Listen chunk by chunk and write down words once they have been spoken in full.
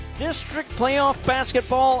District playoff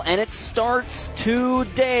basketball, and it starts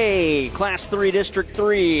today. Class 3 District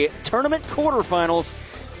 3 tournament quarterfinals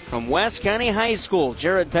from West County High School.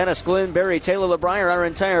 Jared Pettis, Glenn Berry, Taylor LeBrier, our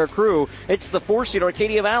entire crew. It's the 4-seed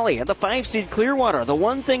Arcadia Valley and the 5-seed Clearwater. The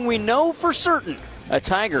one thing we know for certain, a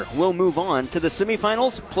Tiger will move on to the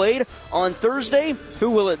semifinals played on Thursday.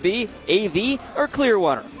 Who will it be, AV or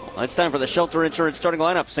Clearwater? Well, it's time for the Shelter Insurance starting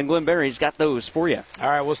lineups, and Glenn Berry's got those for you. All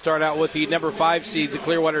right, we'll start out with the number 5 seed, the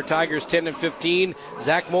Clearwater Tigers, 10-15.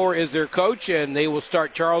 Zach Moore is their coach, and they will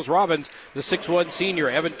start Charles Robbins, the 6'1 senior.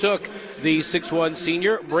 Evan Took, the 6'1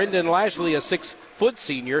 senior. Brendan Lashley, a 6-foot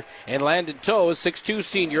senior. And Landon Toe, a 6'2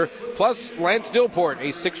 senior. Plus Lance Dillport, a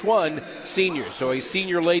 6'1 senior. So a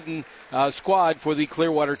senior-laden squad for the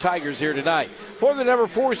Clearwater Tigers here tonight. For the number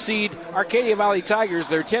 4 seed, Arcadia Valley Tigers,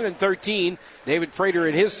 they're 10-13. David Prater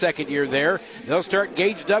in his second year there. They'll start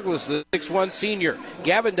Gage Douglas, the 6'1 senior.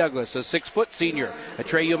 Gavin Douglas, a 6-foot senior.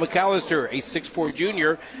 Atreyu McAllister, a 6'4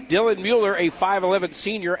 junior. Dylan Mueller, a 5'11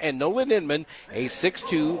 senior. And Nolan Inman, a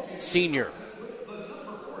 6'2 senior.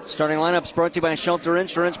 Starting lineups brought to you by Shelter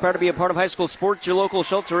Insurance. Proud to be a part of high school sports. Your local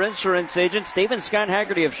Shelter Insurance agents. Dave and Scott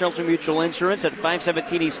Haggerty of Shelter Mutual Insurance at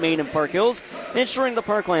 517 East Main in Park Hills. Insuring the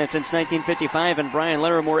Parkland since 1955. And Brian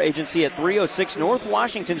Larimore Agency at 306 North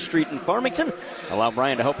Washington Street in Farmington. Allow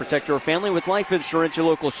Brian to help protect your family with life insurance. Your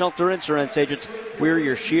local Shelter Insurance agents. We're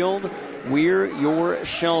your shield. We're your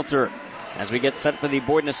shelter. As we get set for the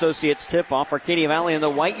Boyden Associates tip-off, Arcadia Valley in the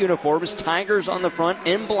white uniforms, Tigers on the front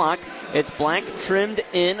in block. It's black trimmed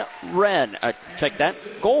in red. Check that,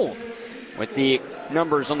 gold, with the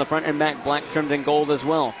numbers on the front and back, black trimmed in gold as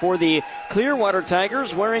well. For the Clearwater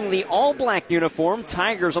Tigers, wearing the all-black uniform,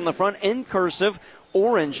 Tigers on the front in cursive,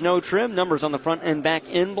 orange, no trim, numbers on the front and back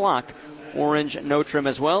in block. Orange, no trim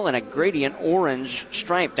as well, and a gradient orange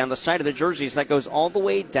stripe down the side of the jerseys that goes all the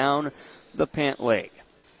way down the pant leg.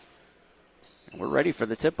 We're ready for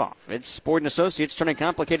the tip-off. It's Boyden Associates turning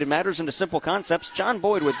complicated matters into simple concepts. John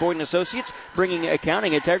Boyd with Boyden Associates, bringing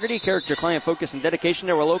accounting integrity, character, client focus, and dedication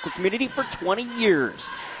to our local community for 20 years.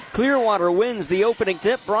 Clearwater wins the opening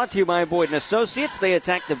tip, brought to you by Boyden Associates. They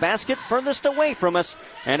attack the basket furthest away from us,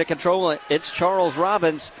 and to control it, it's Charles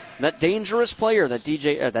Robbins, that dangerous player that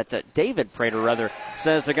David Prater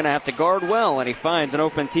says they're going to have to guard well, and he finds an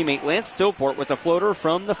open teammate, Lance Dillport, with a floater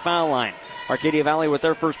from the foul line. Arcadia Valley with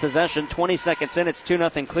their first possession. 20 seconds in, it's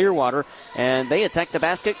 2-0 Clearwater, and they attack the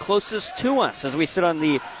basket closest to us as we sit on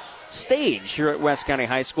the stage here at West County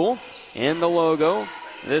High School. In the logo,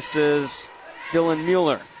 this is Dylan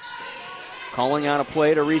Mueller calling out a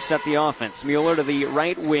play to reset the offense. Mueller to the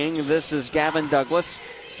right wing. This is Gavin Douglas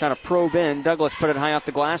trying to probe in. Douglas put it high off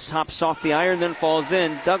the glass, hops off the iron, then falls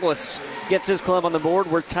in. Douglas gets his club on the board.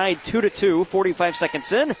 We're tied 2-2, 45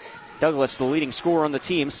 seconds in. Douglas, the leading scorer on the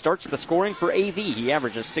team, starts the scoring for AV. He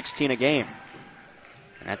averages 16 a game.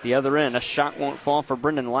 At the other end, a shot won't fall for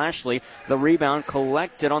Brendan Lashley. The rebound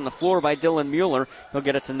collected on the floor by Dylan Mueller. He'll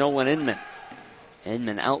get it to Nolan Inman.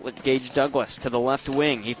 Inman out with Gage Douglas to the left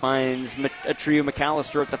wing. He finds Atreyu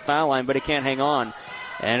McAllister at the foul line, but he can't hang on.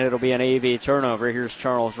 And it'll be an AV turnover. Here's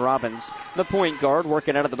Charles Robbins, the point guard,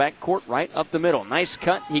 working out of the backcourt right up the middle. Nice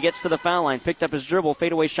cut. He gets to the foul line, picked up his dribble,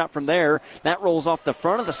 fadeaway shot from there. That rolls off the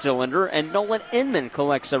front of the cylinder, and Nolan Inman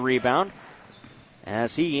collects a rebound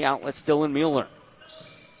as he outlets Dylan Mueller.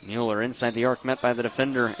 Mueller inside the arc, met by the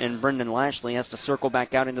defender, and Brendan Lashley has to circle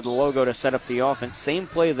back out into the logo to set up the offense. Same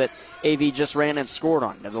play that AV just ran and scored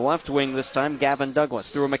on. To the left wing this time, Gavin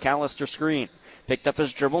Douglas through a McAllister screen. Picked up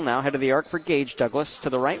his dribble, now head of the arc for Gage Douglas. To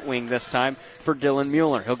the right wing this time for Dylan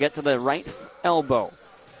Mueller. He'll get to the right elbow.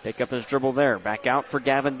 Pick up his dribble there. Back out for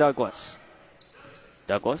Gavin Douglas.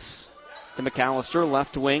 Douglas to McAllister,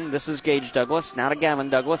 left wing. This is Gage Douglas. Now to Gavin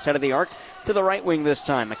Douglas, head of the arc. To the right wing this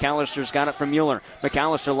time. McAllister's got it from Mueller.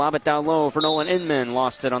 McAllister lob it down low for Nolan Inman.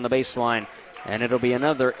 Lost it on the baseline. And it'll be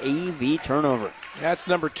another AV turnover. That's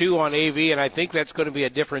number 2 on AV, and I think that's going to be a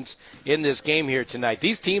difference in this game here tonight.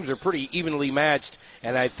 These teams are pretty evenly matched,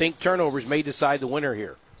 and I think turnovers may decide the winner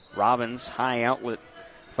here. Robbins, high outlet,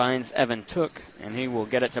 finds Evan Took, and he will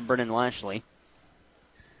get it to Brendan Lashley.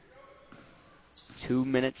 2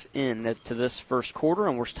 minutes in to this first quarter,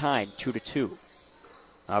 and we're tied 2-2.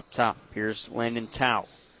 Up top, here's Landon Tao.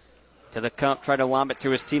 To the cup, tried to lob it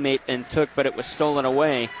to his teammate and Took, but it was stolen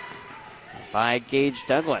away by Gage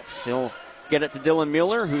Douglas. He'll get it to Dylan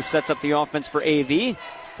Mueller, who sets up the offense for AV,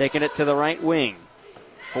 taking it to the right wing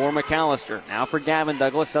for McAllister. Now for Gavin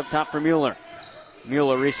Douglas, up top for Mueller.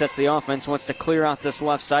 Mueller resets the offense, wants to clear out this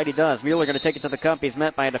left side. He does. Mueller going to take it to the cup. He's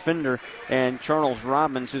met by a defender, and Charles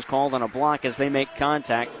Robbins, who's called on a block as they make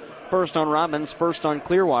contact. First on Robbins, first on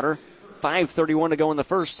Clearwater. 5:31 to go in the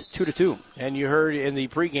first, 2-2. And you heard in the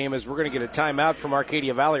pregame as we're going to get a timeout from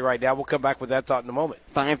Arcadia Valley right now. We'll come back with that thought in a moment.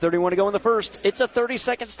 5:31 to go in the first. It's a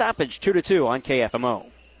 30-second stoppage, 2-2 on KFMO.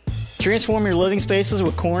 Transform your living spaces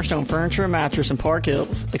with Cornerstone Furniture and Mattress in Park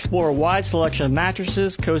Hills. Explore a wide selection of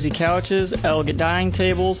mattresses, cozy couches, elegant dining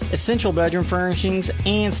tables, essential bedroom furnishings,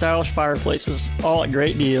 and stylish fireplaces, all at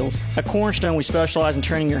great deals. At Cornerstone, we specialize in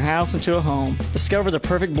turning your house into a home. Discover the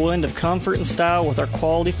perfect blend of comfort and style with our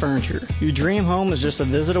quality furniture. Your dream home is just a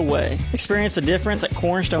visit away. Experience the difference at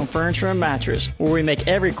Cornerstone Furniture and Mattress, where we make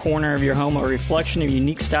every corner of your home a reflection of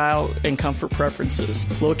unique style and comfort preferences.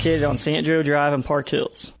 Located on St. Joe Drive in Park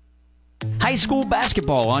Hills. High school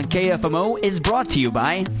basketball on KFMO is brought to you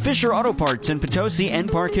by Fisher Auto Parts in Potosi and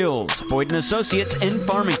Park Hills, Boyd & Associates in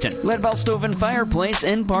Farmington, Leadbelt Stove and Fireplace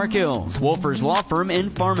in Park Hills, Wolfers Law Firm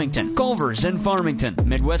in Farmington, Culver's in Farmington,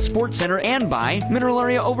 Midwest Sports Center, and by Mineral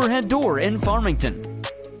Area Overhead Door in Farmington.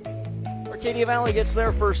 Arcadia Valley gets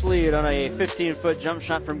their first lead on a 15-foot jump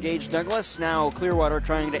shot from Gage Douglas. Now Clearwater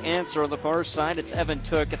trying to answer on the far side. It's Evan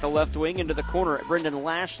Took at the left wing into the corner. Brendan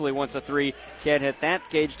Lashley wants a three. Can't hit that.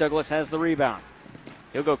 Gage Douglas has the rebound.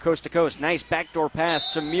 He'll go coast to coast. Nice backdoor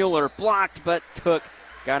pass to Mueller. Blocked, but Took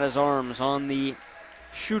got his arms on the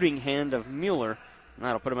shooting hand of Mueller.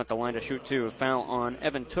 That'll put him at the line to shoot, too. Foul on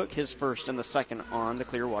Evan Took, his first and the second on the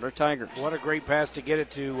Clearwater Tigers. What a great pass to get it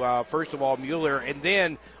to, first of all, Mueller. And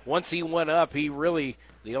then once he went up, he really,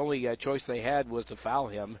 the only choice they had was to foul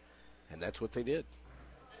him, and that's what they did.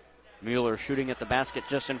 Mueller shooting at the basket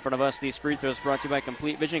just in front of us. These free throws brought to you by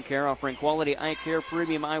Complete Vision Care, offering quality eye care,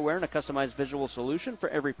 premium eyewear, and a customized visual solution for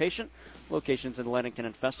every patient. Locations in Leadington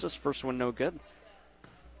and Festus. First one no good,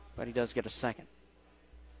 but he does get a second.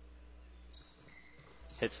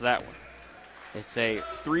 Hits that one. It's a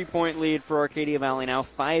 3-point lead for Arcadia Valley now,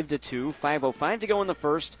 5-2. 5:05 to go in the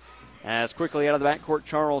first. As quickly out of the backcourt,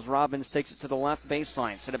 Charles Robbins takes it to the left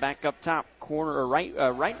baseline. Set it back up top, corner or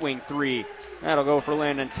right wing three. That'll go for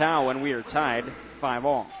Landon Tao, and we are tied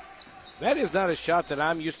 5-all. That is not a shot that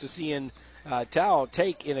I'm used to seeing Tao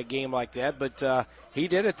take in a game like that, but he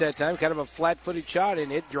did it that time, kind of a flat-footed shot,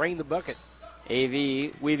 and it drained the bucket.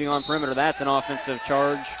 AV weaving on perimeter. That's an offensive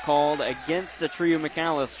charge called against Atreyu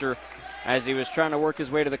McAllister as he was trying to work his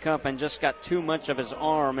way to the cup and just got too much of his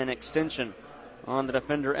arm in extension on the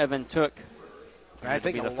defender Evan Took. I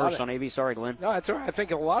think the first on AV. Sorry, Glenn. No, that's all right. I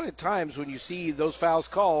think a lot of times when you see those fouls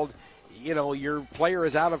called, you know, your player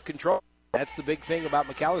is out of control. That's the big thing about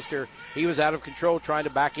McAllister. He was out of control trying to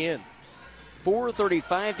back in.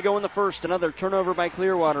 4:35 to go in the first. Another turnover by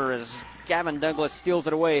Clearwater as Gavin Douglas steals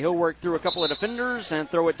it away. He'll work through a couple of defenders and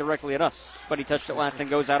throw it directly at us. But he touched it last and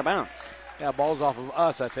goes out of bounds. Yeah, ball's off of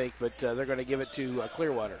us, I think, but they're going to give it to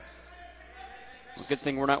Clearwater. Well, good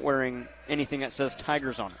thing we're not wearing anything that says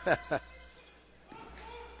Tigers on it.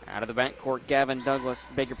 Out of the backcourt, Gavin Douglas,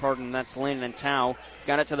 beg your pardon, that's Landon Tao.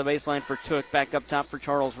 Got it to the baseline for Took, back up top for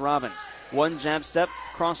Charles Robbins. One jab step,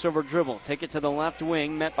 crossover dribble. Take it to the left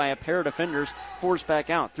wing, met by a pair of defenders. Forced back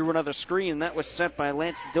out, through another screen. That was set by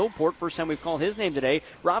Lance Dillport. First time we've called his name today.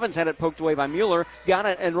 Robbins had it poked away by Mueller. Got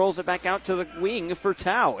it and rolls it back out to the wing for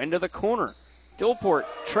Tao, into the corner. Dillport,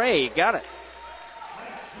 Trey, got it.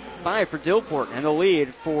 5 for Dillport, and the lead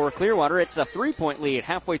for Clearwater. It's a 3-point lead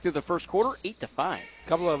halfway through the first quarter, 8-5. A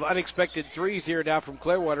couple of unexpected threes here now from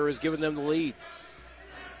Clearwater has given them the lead.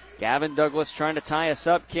 Gavin Douglas trying to tie us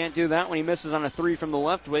up. Can't do that when he misses on a three from the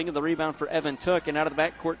left wing. And the rebound for Evan Took. And out of the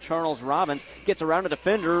backcourt, Charles Robbins gets around a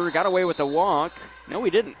defender. Got away with the walk. No,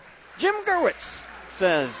 he didn't. Jim Gerwitz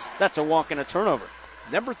says that's a walk and a turnover.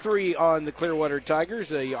 Number 3 on the Clearwater Tigers.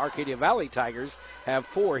 The Arcadia Valley Tigers have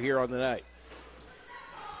 4 here on the night.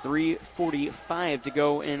 3:45 to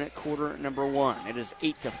go in quarter number 1. It is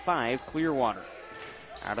 8-5 Clearwater.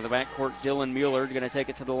 Out of the backcourt, Dylan Mueller going to take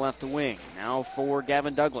it to the left wing. Now for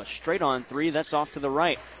Gavin Douglas. Straight on 3. That's off to the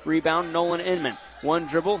right. Rebound, Nolan Inman. One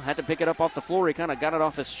dribble. Had to pick it up off the floor. He kind of got it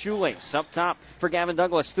off his shoelace. Up top for Gavin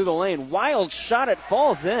Douglas through the lane. Wild shot. It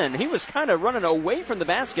falls in. He was kind of running away from the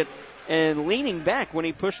basket and leaning back when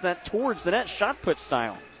he pushed that towards the net, shot put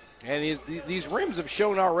style. And these rims have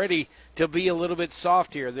shown already to be a little bit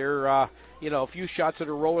soft here. They're, a few shots that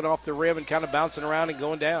are rolling off the rim and kind of bouncing around and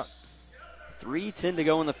going down. 3:10 to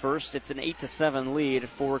go in the first. It's an 8-7 lead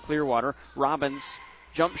for Clearwater. Robbins,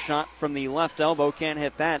 jump shot from the left elbow, can't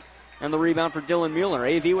hit that. And the rebound for Dylan Mueller.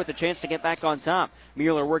 AV with a chance to get back on top.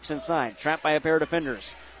 Mueller works inside, trapped by a pair of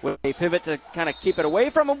defenders. With a pivot to kind of keep it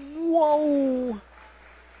away from him. Whoa!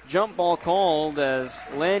 Jump ball called as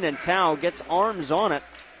Landon Tao gets arms on it.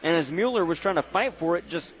 And as Mueller was trying to fight for it,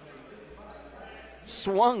 just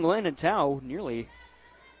swung Landon Tao nearly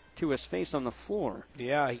to his face on the floor.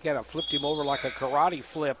 Yeah, he kind of flipped him over like a karate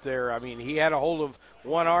flip there. I mean, he had a hold of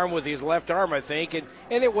one arm with his left arm, I think, and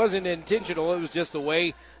it wasn't intentional. It was just the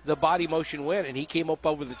way the body motion went, and he came up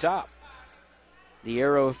over the top. The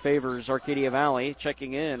arrow favors Arcadia Valley.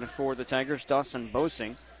 Checking in for the Tigers, Dawson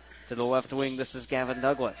Bosing. To the left wing, this is Gavin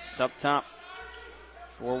Douglas. Up top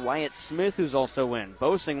for Wyatt Smith, who's also in.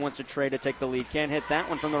 Bosing wants a tray to take the lead. Can't hit that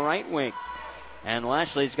one from the right wing. And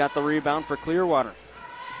Lashley's got the rebound for Clearwater.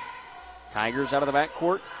 Tigers out of the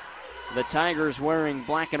backcourt. The Tigers wearing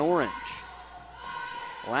black and orange.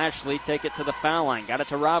 Lashley take it to the foul line. Got it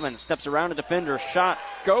to Robbins. Steps around a defender. Shot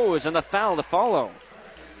goes, and the foul to follow.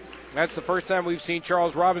 That's the first time we've seen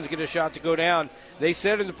Charles Robbins get a shot to go down. They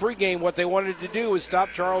said in the pregame what they wanted to do was stop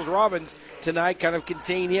Charles Robbins tonight, kind of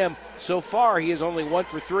contain him. So far, he is only 1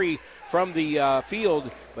 for 3 from the field,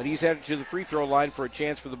 but he's headed to the free throw line for a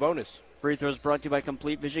chance for the bonus. Free throws brought to you by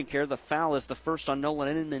Complete Vision Care. The foul is the first on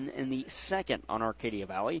Nolan Inman and the second on Arcadia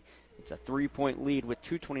Valley. It's a 3-point lead with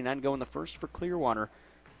 2:29 to go in the first for Clearwater.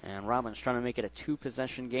 And Robbins trying to make it a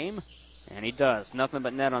 2-possession game, and he does. Nothing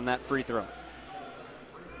but net on that free throw.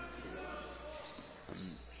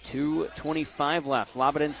 2:25 left.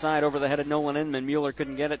 Lob it inside over the head of Nolan Inman. Mueller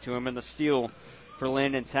couldn't get it to him, and the steal for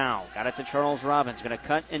Landon Tao. Got it to Charles Robbins. Going to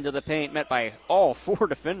cut into the paint, met by all 4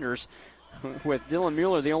 defenders, with Dylan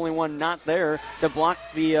Mueller the only one not there to block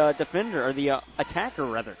the defender, or the attacker,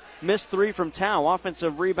 rather. Missed 3 from Tao.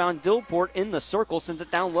 Offensive rebound. Dillport in the circle, sends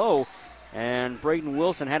it down low. And Braden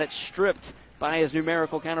Wilson had it stripped by his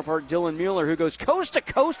numerical counterpart, Dylan Mueller, who goes coast to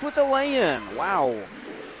coast with the lay-in. Wow.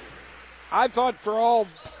 I thought for all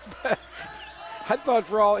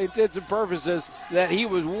intents and purposes that he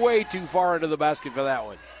was way too far into the basket for that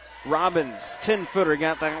one. Robbins, 10-footer,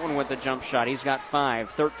 got that one with the jump shot. He's got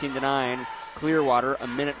 5, 13-9. Clearwater, a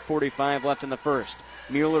minute 45 left in the first.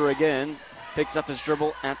 Mueller again picks up his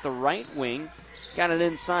dribble at the right wing. Got it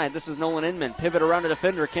inside. This is Nolan Inman. Pivot around a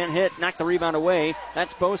defender. Can't hit. Knock the rebound away.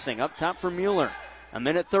 That's Bosing. Up top for Mueller. A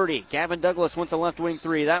minute 30. Gavin Douglas wants a left wing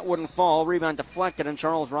 3. That wouldn't fall. Rebound deflected, and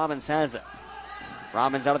Charles Robbins has it.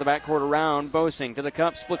 Robbins out of the backcourt around Bosing to the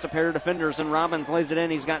cup. Splits a pair of defenders, and Robbins lays it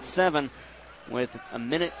in. He's got 7 with a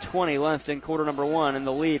minute 20 left in quarter number 1, and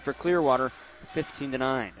the lead for Clearwater,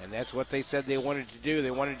 15-9. And that's what they said they wanted to do.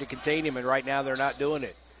 They wanted to contain him, and right now they're not doing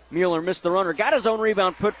it. Mueller missed the runner. Got his own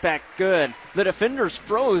rebound put back good. The defenders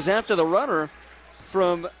froze after the runner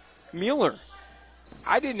from Mueller.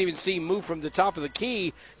 I didn't even see him move from the top of the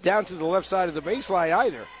key down to the left side of the baseline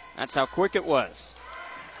either. That's how quick it was.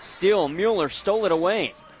 Still, Mueller stole it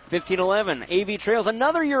away. 15-11. AV trails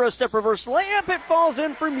another Euro step reverse layup. It falls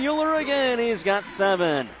in for Mueller again. He's got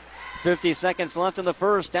 7. 50 seconds left in the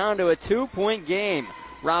first. Down to a 2-point game.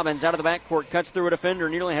 Robbins out of the backcourt, cuts through a defender,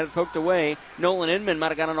 nearly had it poked away. Nolan Inman might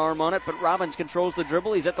have got an arm on it, but Robbins controls the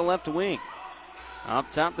dribble. He's at the left wing.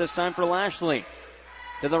 Up top this time for Lashley.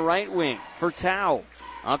 To the right wing for Tao.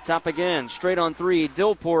 Up top again, straight on 3.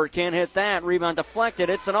 Dillport can't hit that. Rebound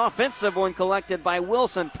deflected. It's an offensive one collected by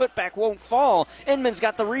Wilson. Putback won't fall. Inman's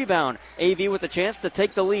got the rebound. AV with a chance to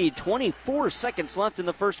take the lead. 24 seconds left in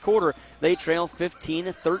the first quarter. They trail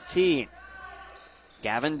 15-13.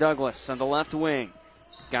 Gavin Douglas on the left wing.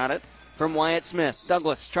 Got it from Wyatt Smith.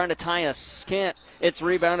 Douglas trying to tie us. Can't. It's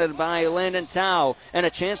rebounded by Landon Tao. And a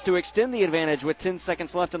chance to extend the advantage with 10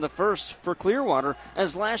 seconds left in the first for Clearwater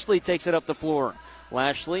as Lashley takes it up the floor.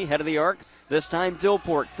 Lashley, head of the arc. This time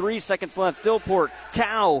Dillport. 3 seconds left. Dillport.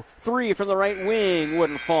 Tao. 3 from the right wing.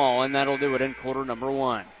 Wouldn't fall. And that'll do it in quarter number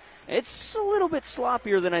 1. It's a little bit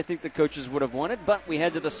sloppier than I think the coaches would have wanted, but we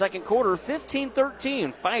head to the second quarter.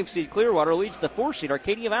 15-13. 5-seed Clearwater leads the 4-seed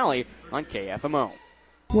Arcadia Valley on KFMO.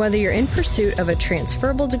 Whether you're in pursuit of a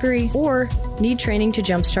transferable degree or need training to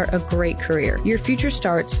jumpstart a great career, your future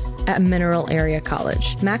starts at Mineral Area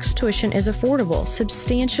College. Max tuition is affordable,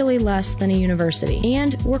 substantially less than a university,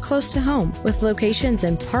 and we're close to home with locations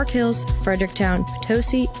in Park Hills, Fredericktown,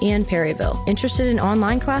 Potosi, and Perryville. Interested in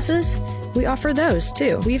online classes? We offer those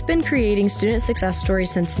too. We've been creating student success stories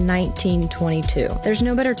since 1922. There's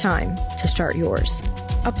no better time to start yours.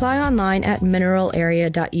 Apply online at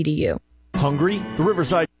mineralarea.edu. Hungry? The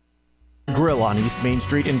Riverside Grill on East Main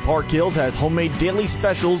Street in Park Hills has homemade daily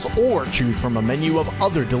specials, or choose from a menu of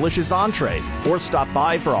other delicious entrees, or stop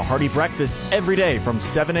by for a hearty breakfast every day from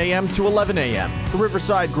 7 a.m. to 11 a.m. The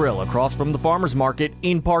Riverside Grill across from the Farmers Market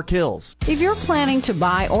in Park Hills. If you're planning to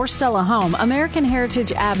buy or sell a home, American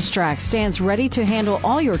Heritage Abstract stands ready to handle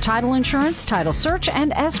all your title insurance, title search,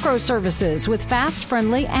 and escrow services with fast,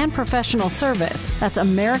 friendly, and professional service. That's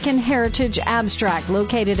American Heritage Abstract,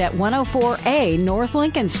 located at 104A North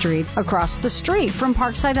Lincoln Street, across across the street from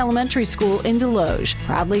Parkside Elementary School in Deloge.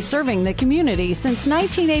 Proudly serving the community since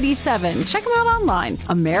 1987. Check them out online,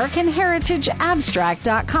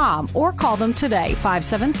 AmericanHeritageAbstract.com, or call them today,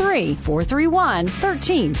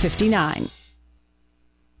 573-431-1359.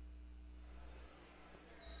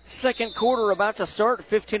 Second quarter about to start,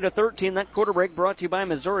 15-13. That quarter break brought to you by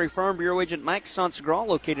Missouri Farm Bureau agent Mike Sansegraw,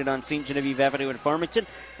 located on St. Genevieve Avenue in Farmington,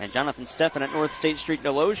 and Jonathan Steffen at North State Street in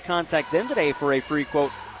Deloge. Contact them today for a free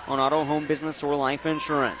quote on auto, home, business, or life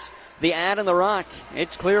insurance. The ad in the Rock,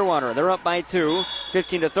 it's Clearwater. They're up by 2,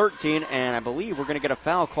 15-13, and I believe we're going to get a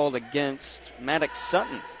foul called against Maddox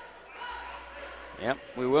Sutton. Yep,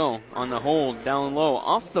 we will, on the hold, down low,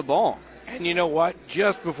 off the ball. And you know what?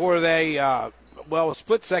 Just before they, a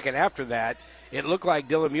split second after that, it looked like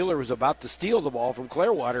Dylan Mueller was about to steal the ball from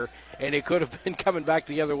Clearwater, and it could have been coming back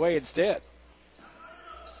the other way instead.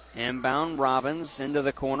 Inbound, Robbins into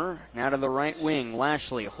the corner, now to the right wing.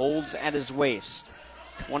 Lashley holds at his waist.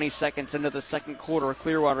 20 seconds into the second quarter,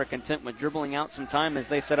 Clearwater content with dribbling out some time as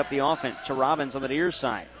they set up the offense to Robbins on the near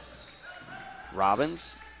side.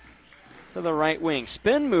 Robbins to the right wing.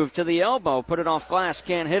 Spin move to the elbow, put it off glass,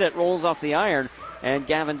 can't hit it, rolls off the iron, and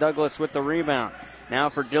Gavin Douglas with the rebound. Now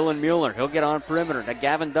for Dylan Mueller. He'll get on perimeter to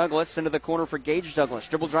Gavin Douglas into the corner for Gage Douglas.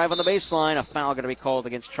 Dribble drive on the baseline. A foul going to be called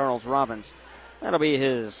against Charles Robbins. That'll be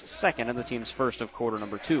his second and the team's first of quarter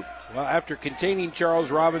number 2. Well, after containing Charles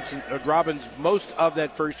Robbins most of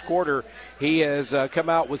that first quarter, he has come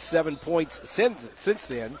out with 7 points since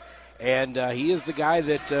then, and he is the guy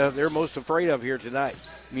that they're most afraid of here tonight.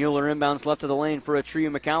 Mueller inbounds left of the lane for a Trio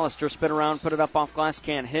McAllister. Spin around, put it up off glass,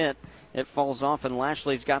 can't hit. It falls off, and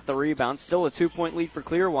Lashley's got the rebound. Still a 2-point lead for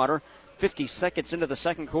Clearwater. 50 seconds into the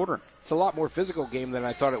second quarter. It's a lot more physical game than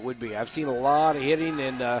I thought it would be. I've seen a lot of hitting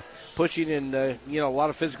and pushing and a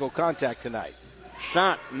lot of physical contact tonight.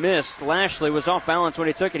 Shot missed. Lashley was off balance when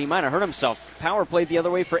he took it. He might have hurt himself. Power played the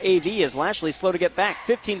other way for AV as Lashley slow to get back.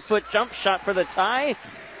 15-foot jump shot for the tie.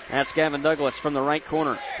 That's Gavin Douglas from the right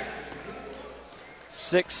corner.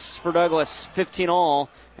 6 for Douglas, 15 all.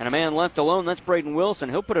 And a man left alone, that's Braden Wilson.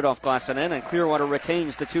 He'll put it off glass and in, and Clearwater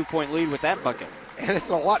retains the 2-point lead with that bucket. And it's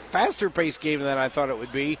a lot faster-paced game than I thought it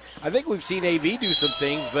would be. I think we've seen AV do some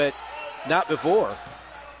things, but not before.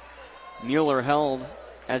 Mueller held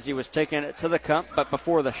as he was taking it to the cup, but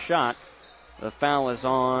before the shot, the foul is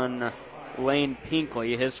on Lane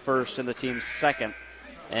Pinkley, his first and the team's second.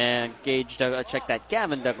 And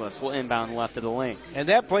Gavin Douglas will inbound left of the lane. And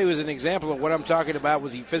that play was an example of what I'm talking about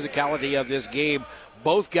with the physicality of this game.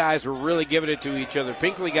 Both guys were really giving it to each other.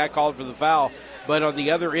 Pinkley got called for the foul, but on the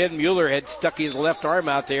other end, Mueller had stuck his left arm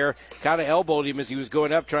out there, kind of elbowed him as he was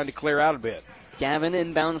going up, trying to clear out a bit. Gavin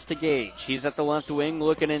inbounds to Gage. He's at the left wing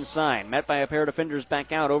looking inside. Met by a pair of defenders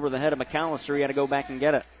back out over the head of McAllister. He had to go back and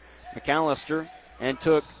get it. McAllister and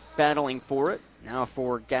took battling for it. Now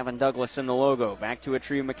for Gavin Douglas in the logo. Back to a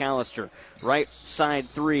Trio McAllister. Right side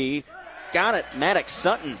 3. Got it. Maddox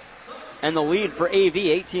Sutton. And the lead for AV,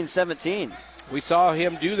 18-17. We saw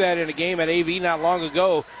him do that in a game at AV not long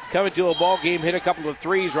ago. Coming to a ball game, hit a couple of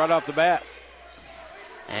threes right off the bat.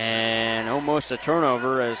 And almost a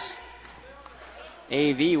turnover as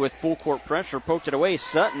AV with full court pressure poked it away.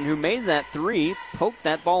 Sutton, who made that three, poked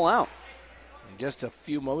that ball out. And just a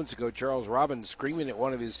few moments ago, Charles Robbins screaming at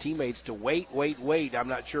one of his teammates to wait. I'm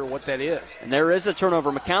not sure what that is. And there is a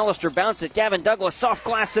turnover. McAllister bounced it. Gavin Douglas soft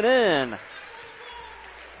glass it in.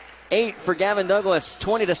 8 for Gavin Douglas,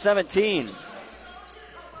 20-17.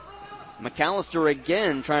 McAllister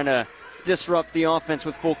again trying to disrupt the offense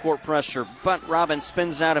with full court pressure, but Robbins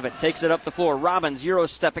spins out of it, takes it up the floor. Robbins, Euro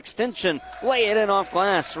step extension, lay it in off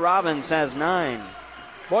glass. Robbins has 9.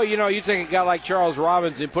 Well, you take a guy like Charles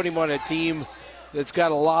Robbins and put him on a team that's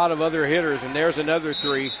got a lot of other hitters, and there's another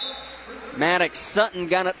 3. Maddox Sutton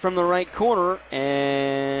got it from the right corner,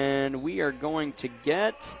 and we are going to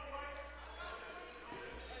get...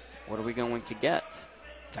 What are we going to get?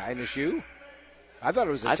 Tie in the shoe? I thought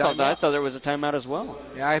it was a timeout. I thought there was a timeout as well.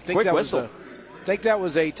 Yeah, I think that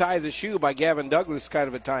was a tie the shoe by Gavin Douglas, kind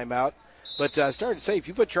of a timeout. But I started to say, if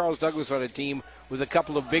you put Charles Douglas on a team with a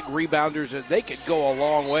couple of big rebounders, they could go a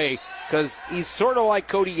long way because he's sort of like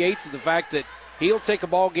Cody Yates in the fact that he'll take a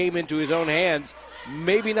ball game into his own hands.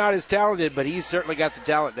 Maybe not as talented, but he's certainly got the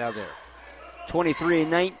talent down there.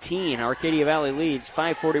 23-19, Arcadia Valley leads.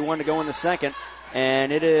 5:41 to go in the second.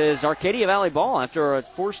 And it is Arcadia Valley ball after a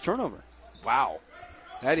forced turnover. Wow.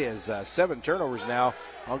 That is 7 turnovers now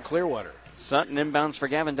on Clearwater. Sutton inbounds for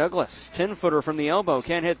Gavin Douglas. 10-footer from the elbow.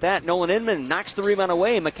 Can't hit that. Nolan Inman knocks the rebound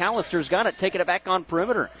away. McAllister's got it, taking it back on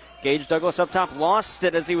perimeter. Gage Douglas up top lost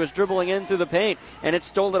it as he was dribbling in through the paint, and it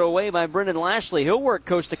stole it away by Brendan Lashley. He'll work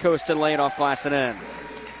coast to coast and lay it off glass and in.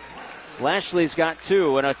 Lashley's got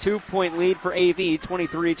 2, and a 2-point lead for AV,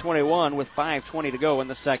 23-21, with 5:20 to go in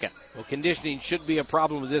the second. Well, conditioning should be a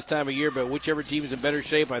problem at this time of year, but whichever team is in better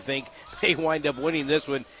shape, I think, they wind up winning this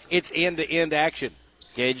one. It's end-to-end action.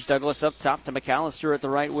 Gage Douglas up top to McAllister at the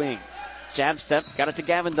right wing. Jab step, got it to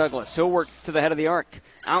Gavin Douglas. He'll work to the head of the arc.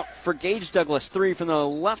 Out for Gage Douglas, 3 from the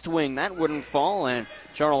left wing. That wouldn't fall, and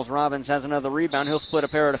Charles Robbins has another rebound. He'll split a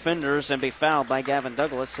pair of defenders and be fouled by Gavin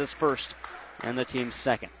Douglas, his first and the team's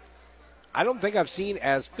second. I don't think I've seen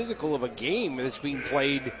as physical of a game that's being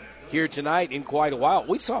played here tonight in quite a while.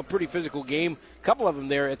 We saw a pretty physical game, a couple of them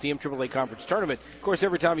there at the MAAA Conference Tournament. Of course,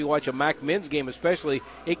 every time you watch a MAC men's game especially,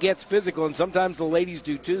 it gets physical, and sometimes the ladies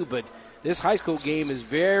do too, but this high school game is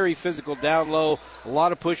very physical down low, a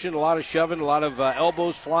lot of pushing, a lot of shoving, a lot of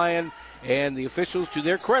elbows flying, and the officials, to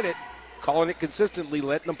their credit, calling it consistently,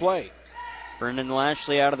 letting them play. Brendan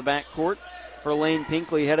Lashley out of the backcourt for Lane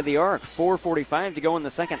Pinkley, head of the arc. 4:45 to go in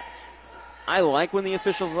the second. I like when the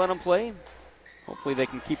officials let them play. Hopefully they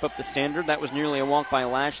can keep up the standard. That was nearly a walk by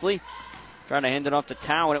Lashley. Trying to hand it off to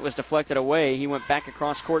Tao, and it was deflected away. He went back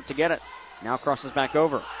across court to get it. Now crosses back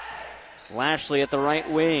over. Lashley at the right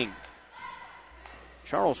wing.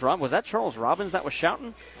 Was that Charles Robbins that was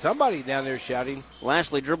shouting? Somebody down there shouting.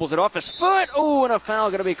 Lashley dribbles it off his foot. Oh, and a foul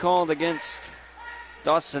going to be called against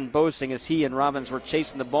Dawson Bosing as he and Robbins were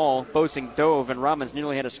chasing the ball. Bosing dove, and Robbins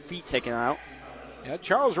nearly had his feet taken out. Yeah,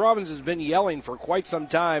 Charles Robbins has been yelling for quite some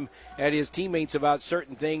time at his teammates about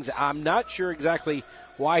certain things. I'm not sure exactly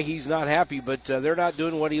why he's not happy, but they're not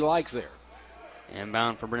doing what he likes there.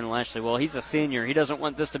 Inbound for Brendan Lashley. Well, he's a senior. He doesn't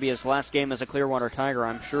want this to be his last game as a Clearwater Tiger,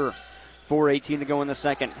 I'm sure. 4:18 to go in the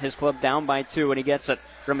second. His club down by 2, and he gets it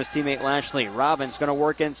from his teammate Lashley. Robbins going to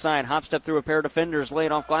work inside. Hop step through a pair of defenders.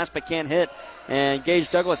 Laid off glass, but can't hit. And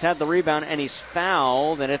Gage Douglas had the rebound, and he's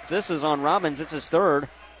fouled. And if this is on Robbins, it's his third.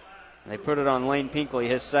 They put it on Lane Pinkley,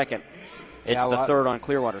 his second. It's the third on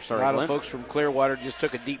Clearwater. Sorry, a lot Glenn. of folks from Clearwater just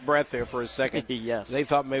took a deep breath there for a second. Yes. They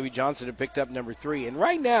thought maybe Johnson had picked up number 3. And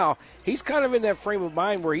right now, he's kind of in that frame of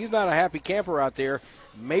mind where he's not a happy camper out there.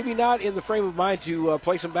 Maybe not in the frame of mind to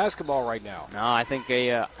play some basketball right now. No, I think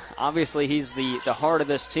obviously he's the heart of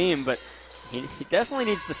this team, but he definitely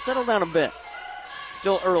needs to settle down a bit.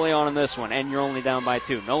 Still early on in this one, and you're only down by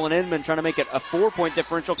 2. Nolan Inman trying to make it a 4-point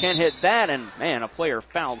differential. Can't hit that, and, man, a player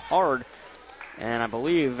fouled hard. And I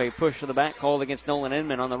believe a push to the back called against Nolan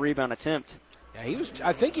Inman on the rebound attempt. Yeah,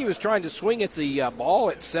 I think he was trying to swing at the ball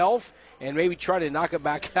itself and maybe try to knock it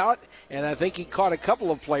back out. And I think he caught a couple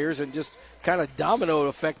of players and just kind of domino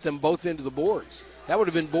effect them both into the boards. That would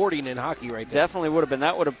have been boarding in hockey right there. Definitely would have been.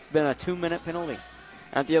 That would have been a 2-minute penalty.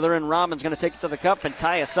 At the other end, Robbins going to take it to the cup and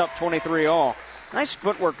tie us up 23-all. Nice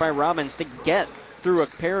footwork by Robbins to get through a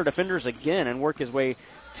pair of defenders again and work his way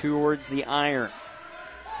towards the iron.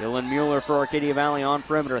 Dylan Mueller for Arcadia Valley on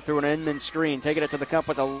perimeter. Through an Inman screen. Taking it to the cup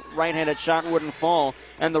with a right-handed shot and wouldn't fall.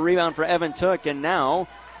 And the rebound for Evan Took. And now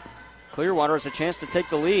Clearwater has a chance to take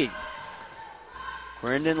the lead.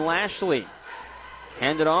 Brendan Lashley.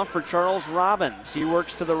 Handed off for Charles Robbins. He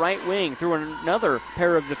works to the right wing through another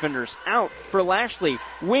pair of defenders. Out for Lashley.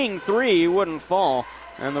 Wing 3 wouldn't fall.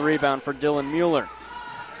 And the rebound for Dylan Mueller.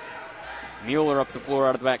 Mueller up the floor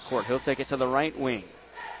out of the backcourt. He'll take it to the right wing.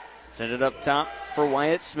 Send it up top for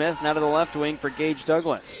Wyatt Smith. Now to the left wing for Gage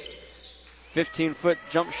Douglas. 15-foot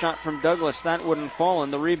jump shot from Douglas. That wouldn't fall.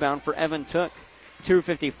 And the rebound for Evan Took.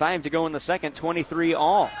 2:55 to go in the second.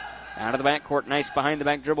 23-all. Out of the backcourt. Nice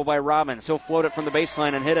behind-the-back dribble by Robbins. He'll float it from the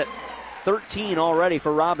baseline and hit it. 13 already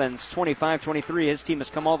for Robbins. 25-23. His team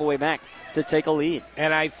has come all the way back to take a lead.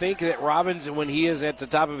 And I think that Robbins, when he is at the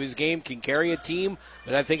top of his game, can carry a team.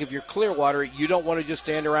 But I think if you're Clearwater, you don't want to just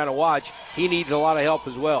stand around and watch. He needs a lot of help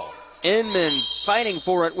as well. Inman fighting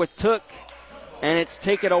for it with Took. And it's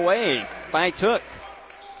taken away by Took.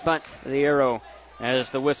 But the arrow, as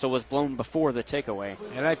the whistle was blown before the takeaway.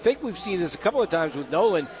 And I think we've seen this a couple of times with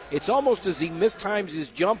Nolan. It's almost as he mistimes his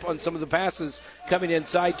jump on some of the passes coming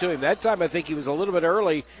inside to him. That time I think he was a little bit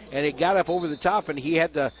early, and it got up over the top, and he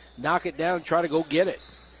had to knock it down and try to go get it.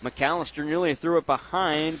 McAllister nearly threw it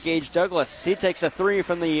behind Gage Douglas. He takes a 3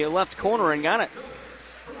 from the left corner and got it.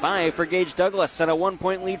 5 for Gage Douglas and a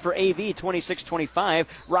 1-point lead for AV, 26-25.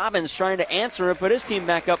 Robbins trying to answer it, put his team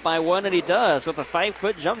back up by 1, and he does with a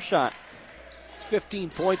 5-foot jump shot. 15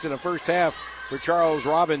 points in the first half for Charles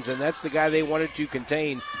Robbins, and that's the guy they wanted to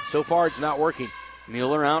contain. So far, it's not working.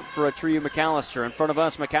 Mueller out for a Trio McAllister. In front of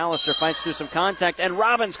us, McAllister fights through some contact, and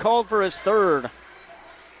Robbins called for his third.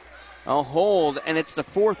 A hold, and it's the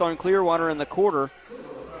 4th on Clearwater in the quarter.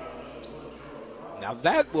 Now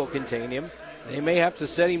that will contain him. They may have to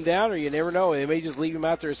set him down, or you never know. They may just leave him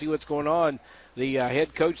out there and see what's going on. The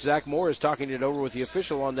head coach, Zach Moore, is talking it over with the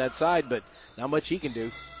official on that side, but not much he can do.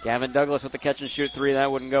 Gavin Douglas with the catch-and-shoot three.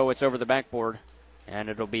 That wouldn't go. It's over the backboard, and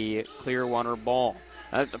it'll be Clearwater ball.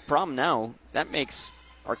 The problem now, that makes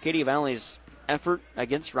Arcadia Valley's effort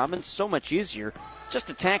against Robbins so much easier. Just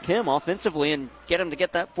attack him offensively and get him to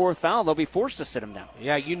get that fourth foul. They'll be forced to sit him down.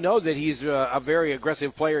 Yeah, you know that he's a very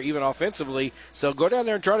aggressive player, even offensively, so go down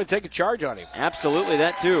there and try to take a charge on him. Absolutely,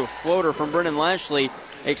 that too. Floater from Brennan Lashley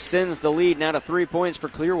extends the lead now to 3 points for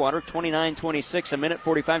Clearwater. 29-26, a minute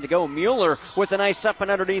 45 to go. Mueller with a nice up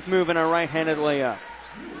and underneath move and a right-handed layup.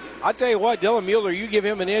 I'll tell you what, Dylan Mueller, you give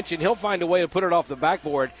him an inch and he'll find a way to put it off the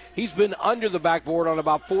backboard. He's been under the backboard on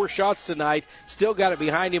about 4 shots tonight. Still got it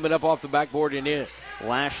behind him and up off the backboard and in.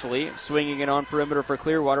 Lashley swinging it on perimeter for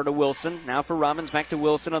Clearwater to Wilson. Now for Robbins, back to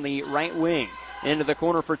Wilson on the right wing. Into the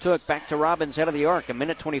corner for Took. Back to Robbins, head of the arc. A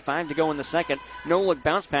minute 25 to go in the second. No-look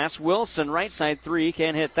bounce pass. Wilson, right side three.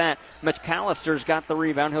 Can't hit that. McAllister's got the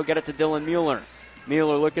rebound. He'll get it to Dylan Mueller.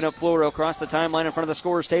 Mueller looking up floor across the timeline in front of the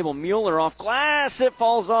scorer's table. Mueller off glass. It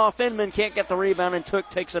falls off. Inman can't get the rebound, and Took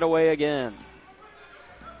takes it away again.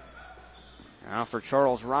 Now for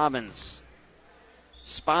Charles Robbins.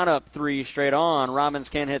 Spot up three straight on. Robbins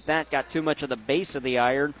can't hit that. Got too much of the base of the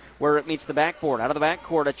iron where it meets the backboard. Out of the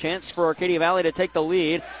backcourt, a chance for Arcadia Valley to take the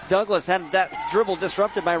lead. Douglas had that dribble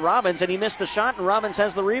disrupted by Robbins, and he missed the shot, and Robbins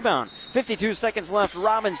has the rebound. 52 seconds left.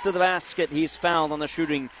 Robbins to the basket. He's fouled on the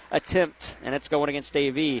shooting attempt, and it's going against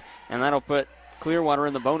AV, and that'll put Clearwater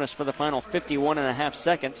in the bonus for the final 51 and a half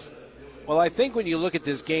seconds. Well, I think when you look at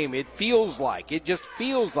this game, it just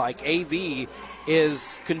feels like AV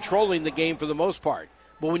is controlling the game for the most part.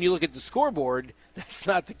 But when you look at the scoreboard, that's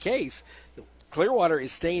not the case. Clearwater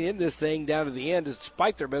is staying in this thing down to the end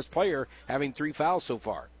despite their best player having 3 fouls so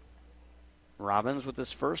far. Robbins with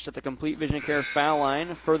his first at the Complete Vision Care foul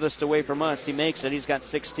line. Furthest away from us. He makes it. He's got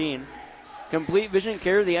 16. Complete Vision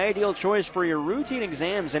Care, the ideal choice for your routine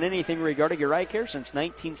exams and anything regarding your eye care since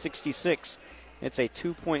 1966. It's a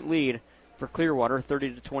 2-point lead for Clearwater,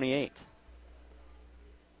 30-28.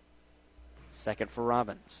 Second for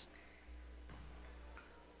Robbins.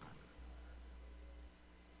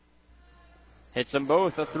 Hits them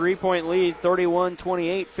both. A 3-point lead,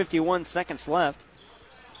 31-28, 51 seconds left.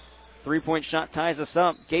 3-point shot ties us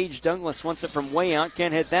up. Gage Douglas wants it from way out.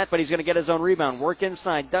 Can't hit that, but he's going to get his own rebound. Work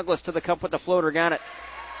inside. Douglas to the cup with the floater. Got it.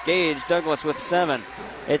 Gage Douglas with 7.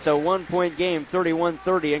 It's a 1-point game,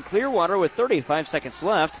 31-30. And Clearwater with 35 seconds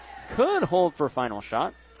left could hold for final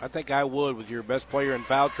shot. I think I would with your best player in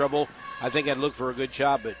foul trouble. I think I'd look for a good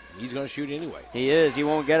shot, but he's going to shoot anyway. He is. He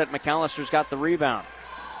won't get it. McAllister's got the rebound.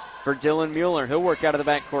 For Dylan Mueller. He'll work out of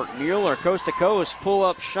the backcourt. Mueller, coast to coast,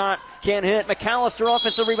 pull-up shot, can't hit. McAllister,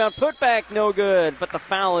 offensive rebound, put back, no good. But the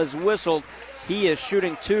foul is whistled. He is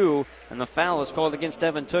shooting 2, and the foul is called against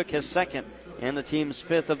Evan Took, his second, and the team's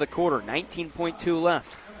 5th of the quarter. 19.2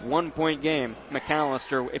 left. 1-point game.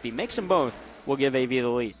 McAllister, if he makes them both, will give AV the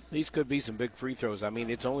lead. These could be some big free throws. I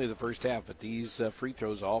mean, it's only the first half, but these free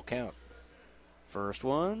throws all count. First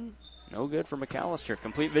one. No good for McAllister.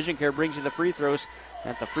 Complete Vision Care brings you the free throws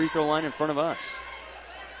at the free throw line in front of us.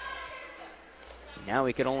 Now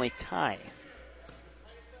we could only tie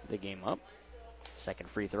the game up. Second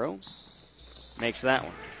free throw. Makes that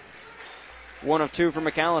one. 1 of 2 for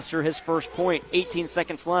McAllister. His first point. 18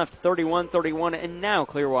 seconds left. 31-31. And now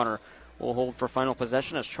Clearwater will hold for final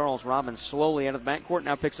possession as Charles Robbins slowly out of the backcourt.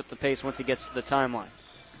 Now picks up the pace once he gets to the timeline.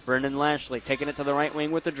 Brendan Lashley taking it to the right wing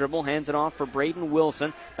with the dribble, hands it off for Braden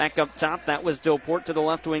Wilson. Back up top, that was Dillport to the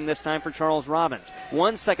left wing this time for Charles Robbins.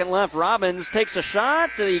 1 second left, Robbins takes a shot.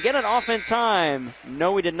 Did he get it off in time?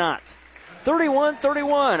 No, he did not.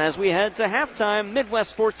 31-31 as we head to halftime. Midwest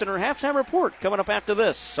Sports Center halftime report coming up after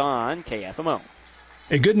this on KFMO.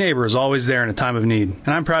 A good neighbor is always there in a time of need, and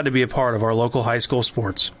I'm proud to be a part of our local high school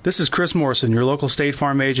sports. This is Chris Morrison, your local State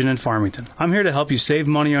Farm agent in Farmington. I'm here to help you save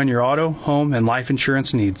money on your auto, home, and life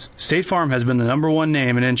insurance needs. State Farm has been the #1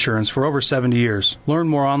 name in insurance for over 70 years. Learn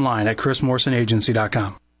more online at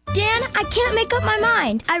chrismorrisonagency.com. Dan, I can't make up my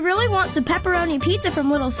mind. I really want some pepperoni pizza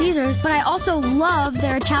from Little Caesars, but I also love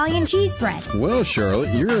their Italian cheese bread. Well,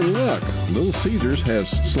 Charlotte, you're in luck. Little Caesars has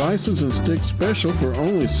slices and sticks special for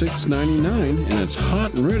only $6.99, and it's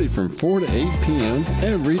hot and ready from 4 to 8 p.m.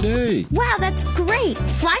 every day. Wow, that's great.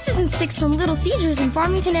 Slices and sticks from Little Caesars in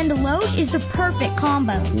Farmington and Deloge is the perfect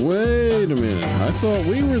combo. Wait a minute. I thought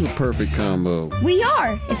we were the perfect combo. We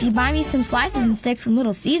are, if you buy me some slices and sticks from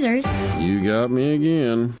Little Caesars. You got me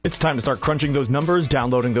again. It's time to start start crunching those numbers,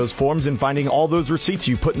 downloading those forms, and finding all those receipts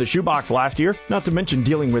you put in the shoebox last year, not to mention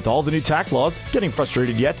dealing with all the new tax laws? Getting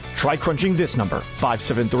frustrated yet? Try crunching this number,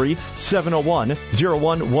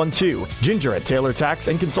 573-701-0112. Ginger at Taylor Tax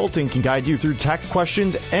and Consulting can guide you through tax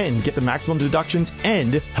questions and get the maximum deductions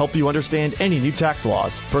and help you understand any new tax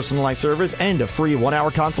laws. Personalized service and a free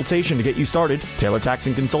 1-hour consultation to get you started. Taylor Tax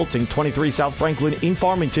and Consulting, 23 South Franklin in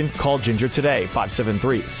Farmington. Call Ginger today,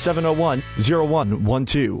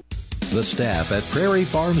 573-701-0112. The staff at Prairie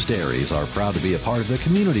Farms Dairies are proud to be a part of the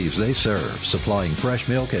communities they serve, supplying fresh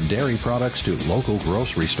milk and dairy products to local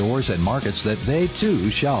grocery stores and markets that they too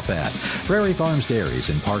shop at. Prairie Farms Dairies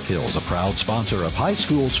in Park Hills, a proud sponsor of high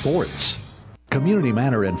school sports. Community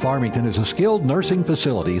Manor in Farmington is a skilled nursing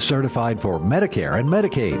facility certified for Medicare and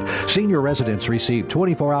Medicaid. Senior residents receive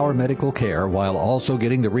 24-hour medical care while also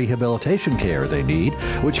getting the rehabilitation care they need,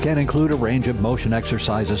 which can include a range of motion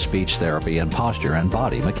exercises, speech therapy, and posture and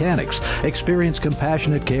body mechanics. Experience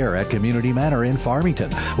compassionate care at Community Manor in Farmington,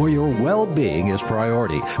 where your well-being is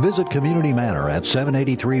priority. Visit Community Manor at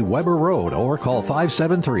 783 Weber Road or call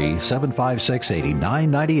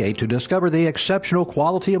 573-756-8998 to discover the exceptional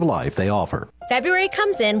quality of life they offer. February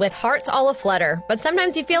comes in with hearts all aflutter, but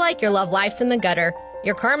sometimes you feel like your love life's in the gutter.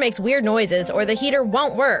 Your car makes weird noises or the heater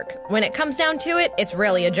won't work. When it comes down to it, it's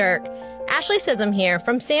really a jerk. Ashley Sism here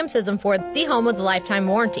from Sam Sism Ford, the home of the lifetime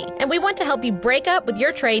warranty, and we want to help you break up with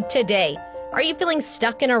your trade today. Are you feeling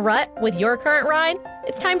stuck in a rut with your current ride?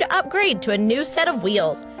 It's time to upgrade to a new set of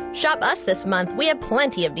wheels. Shop us this month. We have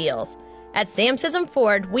plenty of deals. At Sam Sism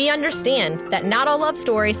Ford, we understand that not all love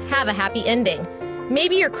stories have a happy ending.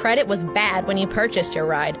 Maybe your credit was bad when you purchased your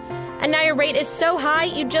ride, and now your rate is so high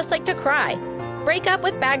you'd just like to cry. Break up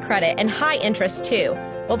with bad credit and high interest too.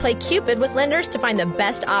 We'll play Cupid with lenders to find the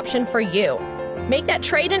best option for you. Make that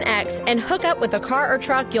trade in X and hook up with a car or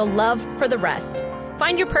truck you'll love for the rest.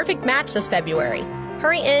 Find your perfect match this February.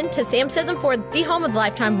 Hurry in to Sam Sism Ford, the home of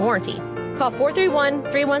lifetime warranty. Call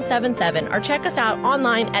 431-3177 or check us out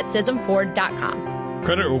online at SismFord.com.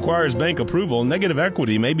 Credit requires bank approval. Negative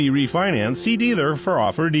equity may be refinanced. See dealer for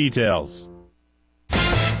offer details.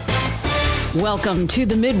 Welcome to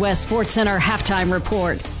the Midwest Sports Center Halftime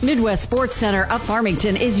Report. Midwest Sports Center of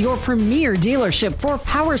Farmington is your premier dealership for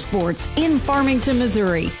power sports in Farmington,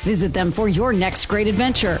 Missouri. Visit them for your next great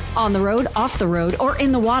adventure. On the road, off the road, or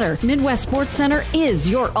in the water, Midwest Sports Center is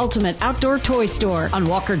your ultimate outdoor toy store on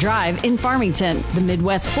Walker Drive in Farmington. The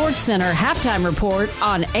Midwest Sports Center Halftime Report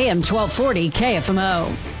on AM 1240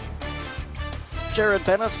 KFMO. Jared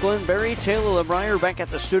Pettis, Glenn Berry, Taylor LeBrier back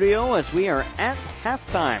at the studio as we are at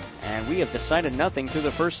halftime. And we have decided nothing through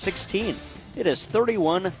the first 16. It is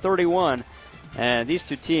 31-31. And these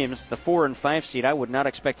two teams, the 4 and 5 seed, I would not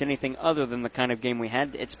expect anything other than the kind of game we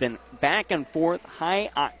had. It's been back and forth, high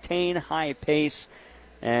octane, high pace,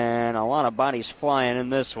 and a lot of bodies flying in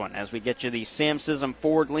this one as we get you the Sam Sism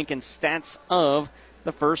Ford Lincoln stats of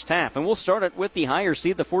the first half. And we'll start it with the higher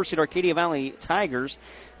seed, the 4 seed Arcadia Valley Tigers,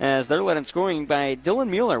 as they're led in scoring by Dylan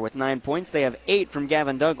Mueller with 9 points. They have 8 from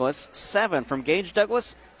Gavin Douglas, 7 from Gage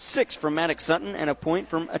Douglas, 6 from Maddox Sutton, and a point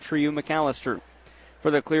from Atriu McAllister. For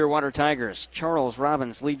the Clearwater Tigers, Charles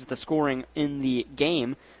Robbins leads the scoring in the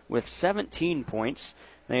game with 17 points.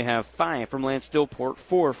 They have 5 from Lance Dillport,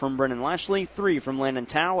 4 from Brennan Lashley, 3 from Landon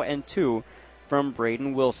Tao, and 2 from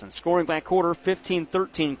Braden Wilson. Scoring by quarter,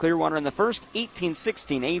 15-13 Clearwater in the first,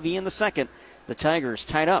 18-16 AV in the second. The Tigers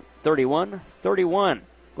tied up 31-31.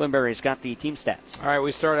 Glenn Berry's got the team stats. All right,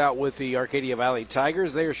 we start out with the Arcadia Valley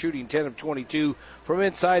Tigers. They are shooting 10 of 22 from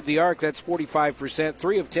inside the arc. That's 45%.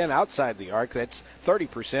 3 of 10 outside the arc. That's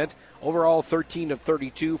 30%. Overall, 13 of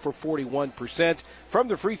 32 for 41%. From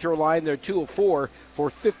the free throw line, they're 2 of 4 for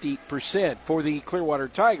 50%. For the Clearwater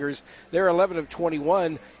Tigers, they're 11 of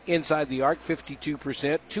 21 inside the arc,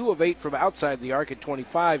 52%. 2 of 8 from outside the arc at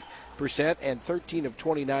 25%, and 13 of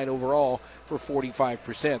 29 overall for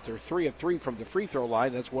 45%. They're 3 of 3 from the free throw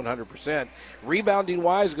line. That's 100%.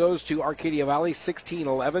 Rebounding-wise goes to Arcadia Valley,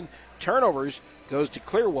 16-11. Turnovers goes to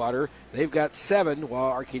Clearwater. They've got 7,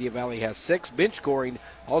 while Arcadia Valley has 6. Bench scoring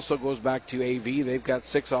also goes back to AV. They've got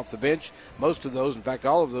 6 off the bench. Most of those, in fact,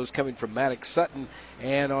 all of those coming from Maddox Sutton.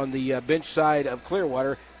 And on the bench side of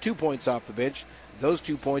Clearwater, 2 points off the bench. Those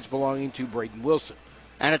 2 points belonging to Braden Wilson.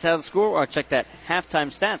 Out-of-town score, check that halftime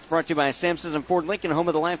stats. Brought to you by Sam Sism Ford Lincoln, home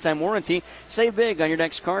of the lifetime warranty. Save big on your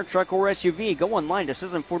next car, truck, or SUV. Go online to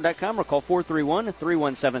SismFord.com or call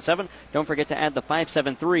 431-3177. Don't forget to add the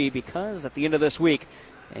 573 because at the end of this week,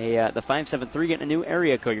 the 573 getting a new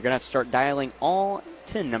area code. You're going to have to start dialing all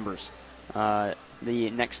 10 numbers the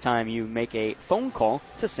next time you make a phone call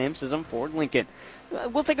to Sam Sism Ford Lincoln.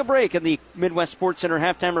 We'll take a break in the Midwest Sports Center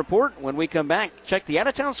halftime report. When we come back, check the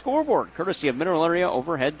out-of-town scoreboard, courtesy of Mineral Area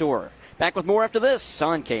Overhead Door. Back with more after this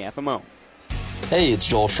on KFMO. Hey, it's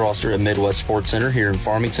Joel Schlosser at Midwest Sports Center here in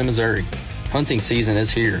Farmington, Missouri. Hunting season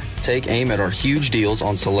is here. Take aim at our huge deals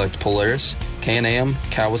on select Polaris, Can-Am,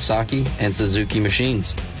 Kawasaki, and Suzuki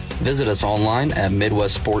machines. Visit us online at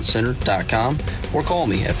MidwestSportsCenter.com or call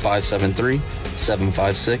me at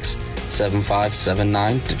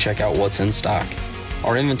 573-756-7579 to check out what's in stock.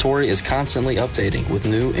 Our inventory is constantly updating with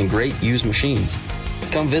new and great used machines.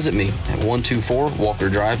 Come visit me at 124 Walker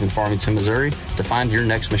Drive in Farmington, Missouri to find your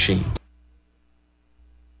next machine.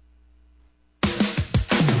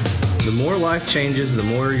 The more life changes, the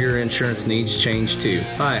more your insurance needs change too.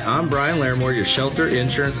 Hi, I'm Brian Larimore, your shelter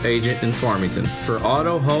insurance agent in Farmington. For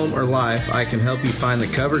auto, home, or life, I can help you find the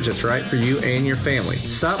coverage that's right for you and your family.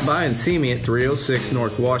 Stop by and see me at 306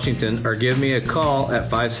 North Washington or give me a call at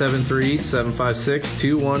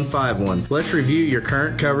 573-756-2151. Let's review your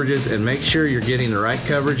current coverages and make sure you're getting the right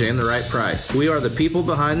coverage and the right price. We are the people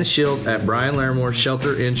behind the shield at Brian Larimore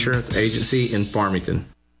Shelter Insurance Agency in Farmington.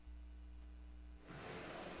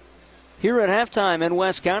 Here at halftime in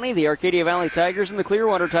West County, the Arcadia Valley Tigers and the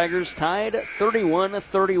Clearwater Tigers tied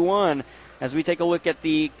 31-31. As we take a look at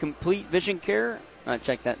the complete vision care,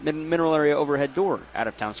 check that Mineral Area Overhead Door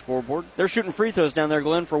out-of-town scoreboard. They're shooting free throws down there,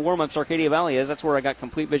 Glenn, for warm-ups. Arcadia Valley is. That's where I got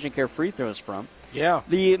complete vision care free throws from. Yeah.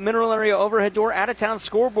 The Mineral Area Overhead Door out-of-town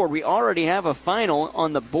scoreboard. We already have a final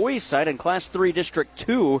on the boys' side in Class 3 District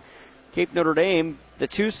 2. Cape Notre Dame, the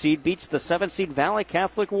 2 seed, beats the 7 seed Valley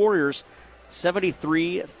Catholic Warriors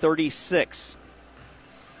 73-36.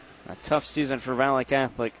 A tough season for Valley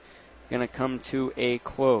Catholic. Going to come to a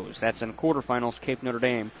close. That's in quarterfinals. Cape Notre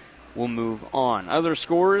Dame will move on. Other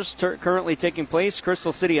scores currently taking place.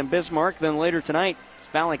 Crystal City and Bismarck. Then later tonight,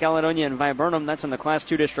 Valley Caledonia and Viburnum. That's in the Class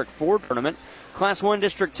 2 District 4 tournament. Class 1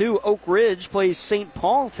 District 2, Oak Ridge plays St.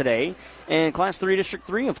 Paul today. And Class 3 District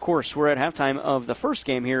 3, of course, we're at halftime of the first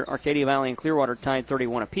game here. Arcadia Valley and Clearwater tied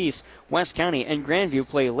 31 apiece. West County and Grandview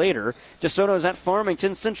play later. DeSoto's at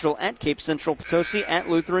Farmington, Central at Cape Central, Potosi at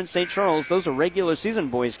Lutheran St. Charles. Those are regular season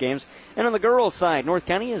boys games. And on the girls' side, North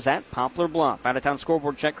County is at Poplar Bluff. Out-of-town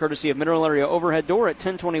scoreboard check courtesy of Mineral Area Overhead Door at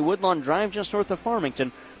 1020 Woodlawn Drive just north of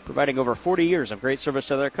Farmington, providing over 40 years of great service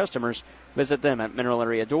to their customers. Visit them at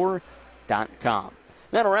mineralareadoor.com.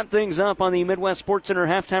 That'll wrap things up on the Midwest Sports Center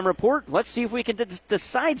halftime report. Let's see if we can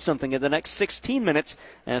decide something in the next 16 minutes.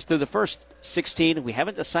 As through the first 16, we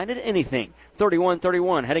haven't decided anything.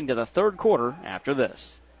 31-31 heading to the third quarter after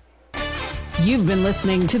this. You've been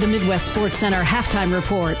listening to the Midwest Sports Center halftime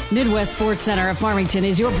report. Midwest Sports Center of Farmington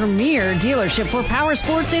is your premier dealership for power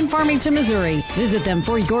sports in Farmington, Missouri. Visit them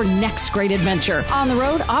for your next great adventure. On the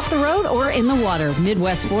road, off the road, or in the water,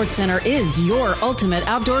 Midwest Sports Center is your ultimate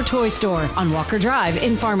outdoor toy store on Walker Drive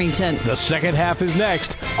in Farmington. The second half is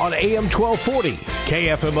next on AM 1240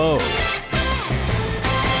 KFMO.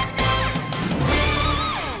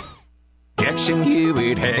 Jackson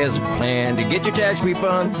Hewitt has a plan to get your tax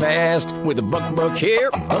refund fast with a buck here,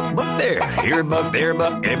 a buck there. Here a buck, there a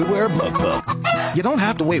buck, everywhere a buck. You don't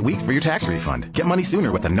have to wait weeks for your tax refund. Get money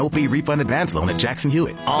sooner with a no-fee refund advance loan at Jackson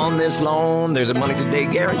Hewitt. On this loan, there's a money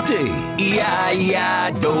today guarantee.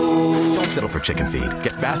 E-I-E-I-DO. Don't settle for chicken feed.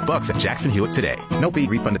 Get fast bucks at Jackson Hewitt today. No-fee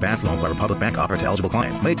refund advance loans by Republic Bank offered to eligible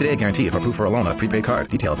clients. Made today guarantee if approved for a loan on a prepaid card.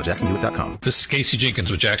 Details at jacksonhewitt.com. This is Casey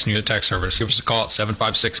Jenkins with Jackson Hewitt Tax Service. Give us a call at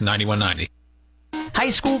 756-9190. High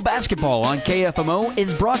school basketball on KFMO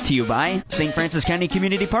is brought to you by St. Francis County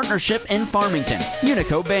Community Partnership in Farmington,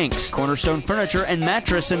 Unico Banks, Cornerstone Furniture and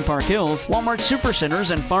Mattress in Park Hills, Walmart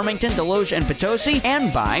Supercenters in Farmington, Deloge, and Potosi,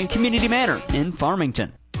 and by Community Manor in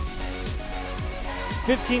Farmington.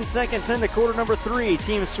 15 seconds into quarter number 3.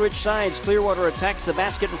 Teams switch sides. Clearwater attacks the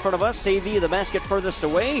basket in front of us. AV the basket furthest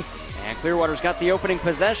away. And Clearwater's got the opening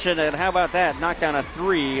possession. And how about that? Knocked down a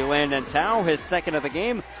 3. Landon Tao, his second of the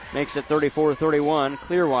game, makes it 34-31.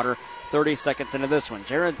 Clearwater 30 seconds into this one.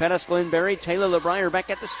 Jared Pettis, Glenn Berry, Taylor LeBrier back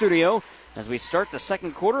at the studio as we start the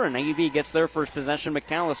second quarter. And AV gets their first possession.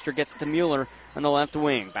 McAllister gets it to Mueller on the left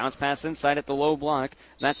wing. Bounce pass inside at the low block.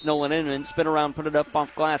 That's Nolan Inman. Spin around, put it up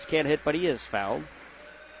off glass. Can't hit, but he is fouled.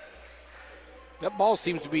 That ball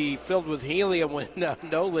seems to be filled with helium when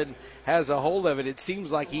Nolan has a hold of it. It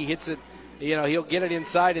seems like he hits it, he'll get it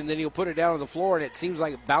inside and then he'll put it down on the floor, and it seems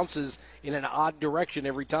like it bounces in an odd direction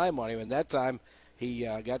every time on him. And that time he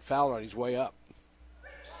got fouled on his way up.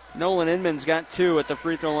 Nolan Inman's got 2 at the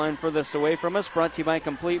free throw line furthest away from us. Brought to you by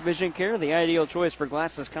Complete Vision Care, the ideal choice for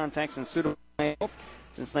glasses, contacts, and suitable health.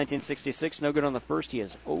 Since 1966, no good on the first. He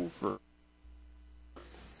is 0 for.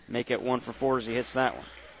 Make it 1 for 4 as he hits that one.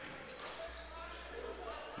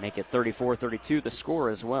 Make it 34-32, the score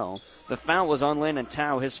as well. The foul was on Landon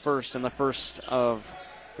Tao, his first in the first of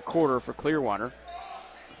the quarter for Clearwater.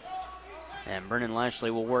 And Brennan Lashley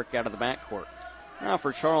will work out of the backcourt. Now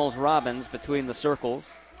for Charles Robbins between the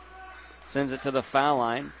circles. Sends it to the foul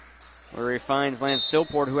line where he finds Lance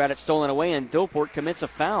Dillport, who had it stolen away, and Dillport commits a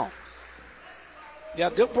foul. Yeah,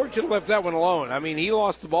 Dillport should have left that one alone. I mean, he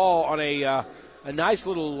lost the ball on a nice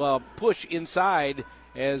little push inside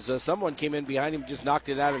as someone came in behind him, just knocked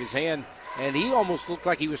it out of his hand, and he almost looked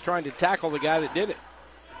like he was trying to tackle the guy that did it.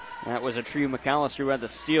 That was Atreyu McAllister who had the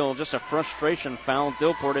steal. Just a frustration foul.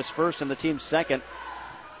 Dillport is first and the team's second.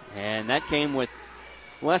 And that came with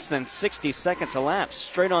less than 60 seconds elapsed.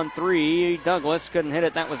 Straight on three. Douglas couldn't hit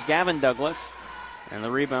it. That was Gavin Douglas. And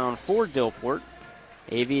the rebound for Dillport.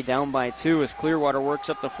 AV down by 2 as Clearwater works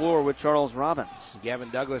up the floor with Charles Robbins.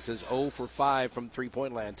 Gavin Douglas is 0 for 5 from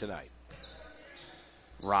three-point land tonight.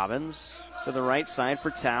 Robbins to the right side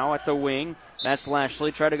for Tao at the wing. That's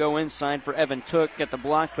Lashley. Tried to go inside for Evan Took. Get the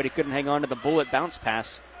block, but he couldn't hang on to the bullet bounce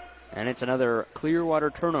pass. And it's another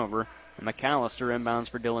Clearwater turnover. And McAllister inbounds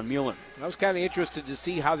for Dylan Mueller. I was kind of interested to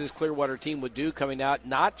see how this Clearwater team would do coming out,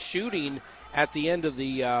 not shooting at the end of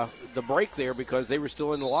the break there because they were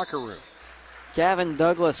still in the locker room. Gavin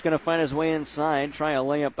Douglas going to find his way inside, try a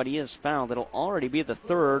layup, but he is fouled. It'll already be the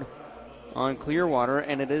third on Clearwater,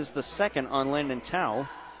 and it is the second on Landon Tao.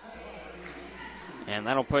 And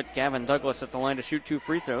that'll put Gavin Douglas at the line to shoot 2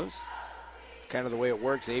 free throws. It's kind of the way it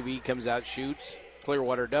works. AV comes out, shoots.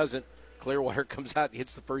 Clearwater doesn't. Clearwater comes out and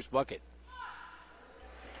hits the first bucket.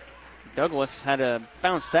 Douglas had to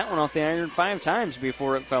bounce that one off the iron 5 times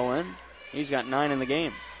before it fell in. He's got 9 in the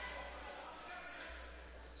game.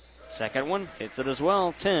 Second one, hits it as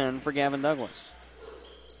well. 10 for Gavin Douglas.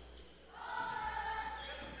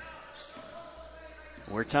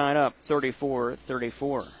 We're tied up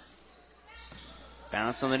 34-34.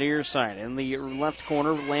 Bounce on the near side. In the left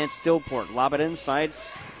corner, Lance Dillport. Lob it inside.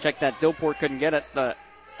 Check that. Dillport couldn't get it. The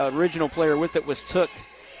original player with it was Took.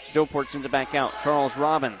 Dillport sends it back out. Charles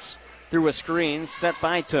Robbins through a screen. Set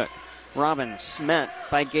by Took. Robbins met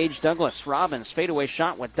by Gage Douglas. Robbins fadeaway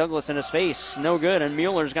shot with Douglas in his face. No good, and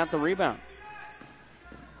Mueller's got the rebound.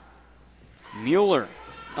 Mueller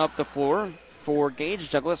up the floor for Gage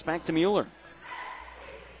Douglas. Back to Mueller.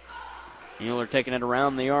 Mueller taking it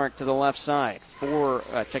around the arc to the left side.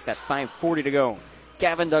 5:40 to go.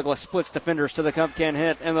 Gavin Douglas splits defenders to the cup, can't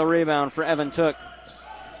hit, and the rebound for Evan Took.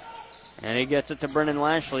 And he gets it to Brendan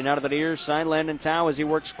Lashley. Now to the near side, Landon Tao as he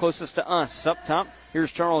works closest to us. Up top,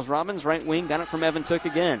 here's Charles Robbins, right wing. Got it from Evan Took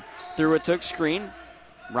again. Through a Took screen.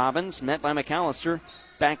 Robbins met by McAllister.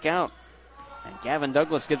 Back out. And Gavin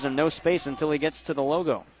Douglas gives him no space until he gets to the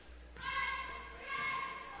logo.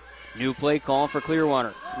 New play call for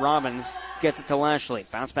Clearwater. Robbins gets it to Lashley.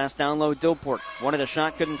 Bounce pass down low, Dillport. Wanted a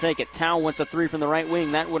shot, couldn't take it. Tao wants a 3 from the right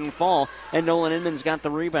wing. That wouldn't fall. And Nolan Inman's got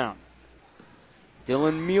the rebound.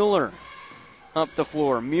 Dylan Mueller up the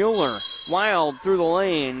floor. Mueller wild through the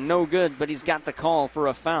lane. No good, but he's got the call for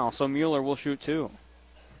a foul. So Mueller will shoot 2.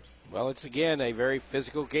 Well, it's again a very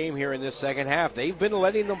physical game here in this second half. They've been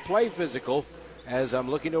letting them play physical. As I'm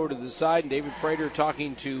looking over to the side, and David Prater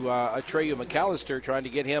talking to Atreyu McAllister, trying to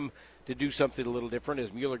get him to do something a little different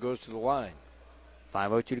as Mueller goes to the line.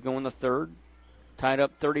 5:02 to go in the third. Tied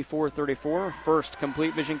up 34-34. First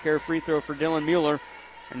complete vision care free throw for Dylan Mueller.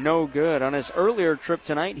 No good. On his earlier trip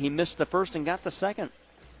tonight, he missed the first and got the second.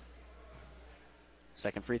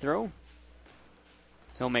 Second free throw.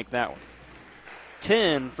 He'll make that one.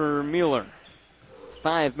 10 for Mueller.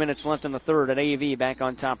 5 minutes left in the third at AV, back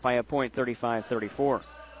on top by a point, 35-34.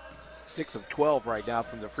 6 of 12 right now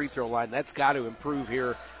from the free throw line. That's got to improve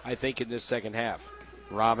here, I think, in this second half.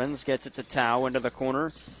 Robbins gets it to Tao into the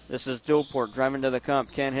corner. This is Dillport driving to the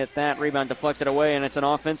cup. Can't hit that. Rebound deflected away, and it's an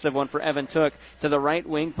offensive one for Evan Took. To the right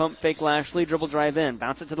wing, pump fake Lashley, dribble drive in.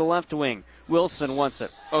 Bounce it to the left wing. Wilson wants it.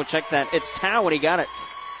 Oh, check that. It's Tao, and he got it.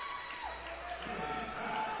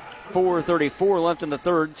 4:34 left in the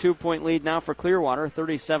third. 2-point lead now for Clearwater,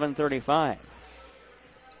 37-35.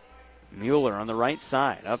 Mueller on the right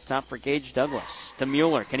side. Up top for Gage Douglas. To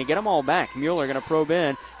Mueller. Can he get them all back? Mueller going to probe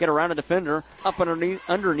in. Get around a defender. Up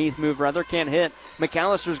underneath move, rather. Can't hit.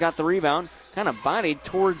 McAllister's got the rebound. Kind of bodied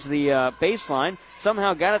towards the baseline.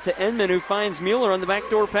 Somehow got it to Inman, who finds Mueller on the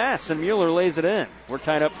backdoor pass. And Mueller lays it in. We're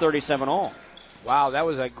tied up 37-all. Wow, that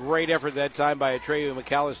was a great effort that time by Atreyu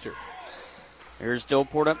McAllister. Here's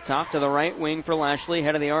Dillport up top to the right wing for Lashley.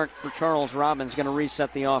 Head of the arc for Charles Robbins. Going to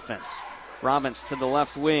reset the offense. Robbins to the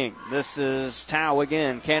left wing. This is Tao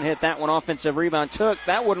again. Can't hit that one. Offensive rebound. Took.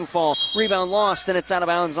 That wouldn't fall. Rebound lost, and it's out of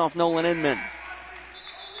bounds off Nolan Inman.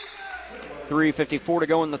 3:54 to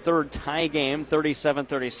go in the third. Tie game,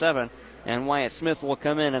 37-37. And Wyatt Smith will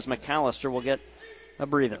come in as McAllister will get a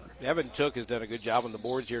breather. Evan Took has done a good job on the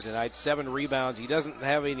boards here tonight. 7 rebounds. He doesn't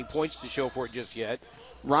have any points to show for it just yet.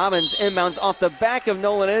 Robbins inbounds off the back of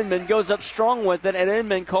Nolan Inman, goes up strong with it, and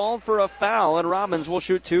Inman called for a foul, and Robbins will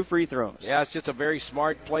shoot 2 free throws. Yeah, it's just a very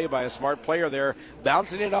smart play by a smart player there,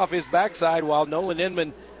 bouncing it off his backside while Nolan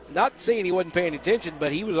Inman, not saying he wasn't paying attention,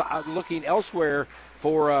 but he was looking elsewhere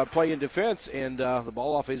for play in defense, and the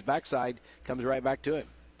ball off his backside comes right back to him.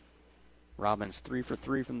 Robbins 3 for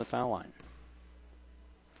 3 from the foul line.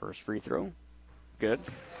 First free throw, good.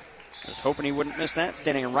 I was hoping he wouldn't miss that,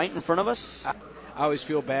 standing right in front of us. I always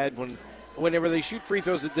feel bad whenever they shoot free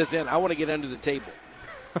throws at this end. I want to get under the table.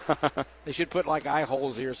 They should put like eye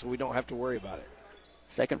holes here so we don't have to worry about it.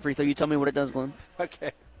 Second free throw, you tell me what it does, Glenn.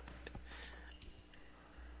 Okay.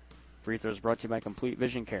 Free throws brought to you by Complete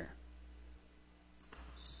Vision Care.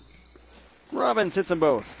 Robbins hits them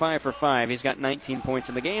both, 5 for 5. He's got 19 points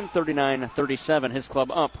in the game, 39-37. His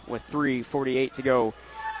club up with 3:48 to go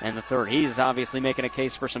in the third. He's obviously making a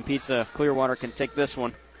case for some pizza if Clearwater can take this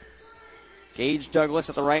one. Gage Douglas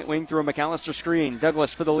at the right wing through a McAllister screen.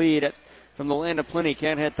 Douglas for the lead from the land of plenty.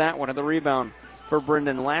 Can't hit that one. At the rebound for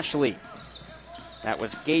Brendan Lashley. That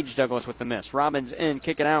was Gage Douglas with the miss. Robbins in,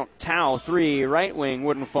 kick it out. Tao, 3, right wing,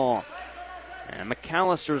 wouldn't fall. And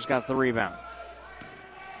McAllister's got the rebound.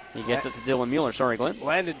 He gets it to Dylan Mueller. Sorry, Glenn.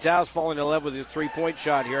 Landon Tao's falling in love with his three-point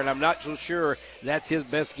shot here, and I'm not so sure that's his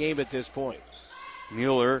best game at this point.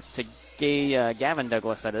 Mueller to Gavin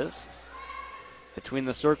Douglas, that is. Between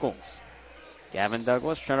the circles. Gavin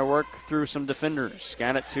Douglas trying to work through some defenders.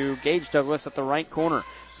 Got it to Gage Douglas at the right corner.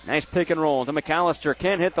 Nice pick and roll to McAllister.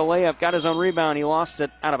 Can't hit the layup. Got his own rebound. He lost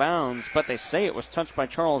it out of bounds, but they say it was touched by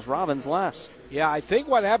Charles Robbins last. Yeah, I think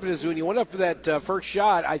what happened is when he went up for that first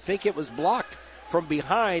shot, I think it was blocked from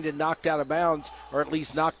behind and knocked out of bounds, or at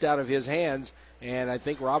least knocked out of his hands, and I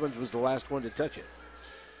think Robbins was the last one to touch it.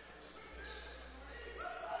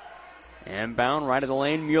 Inbound, right of the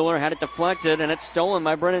lane. Mueller had it deflected, and it's stolen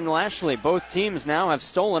by Brendan Lashley. Both teams now have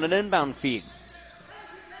stolen an inbound feed.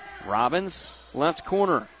 Robbins, left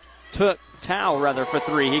corner. Took Tao, for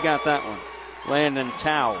 3. He got that one. Landon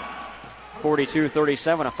Tao.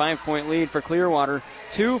 42-37, a 5-point lead for Clearwater.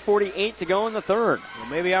 2:48 to go in the third. Well,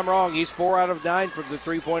 maybe I'm wrong. He's 4 out of 9 from the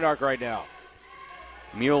three-point arc right now.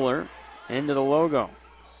 Mueller into the logo.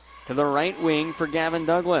 To the right wing for Gavin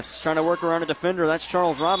Douglas. Trying to work around a defender. That's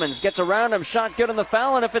Charles Robbins. Gets around him. Shot good on the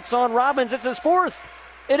foul. And if it's on Robbins, it's his 4th.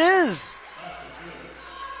 It is.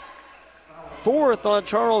 4th on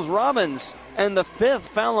Charles Robbins. And the 5th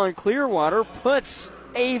foul on Clearwater puts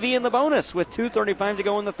AV in the bonus with 2:35 to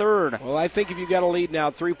go in the third. Well, I think if you got a lead now,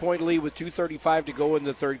 3-point lead with 2:35 to go in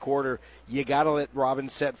the third quarter, you got to let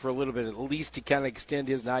Robbins set for a little bit, at least to kind of extend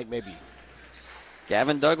his night maybe.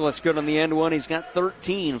 Gavin Douglas good on the end one. He's got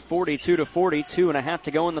 13, 42-40, 2.5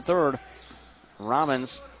 to go in the third.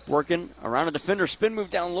 Robbins working around a defender. Spin move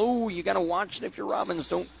down low. You got to watch it if you're Robbins.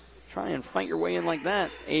 Don't try and fight your way in like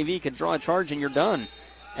that. AV could draw a charge and you're done.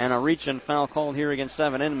 And a reach and foul called here against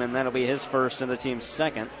Evan Inman. That'll be his first and the team's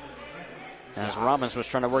second. As Robbins was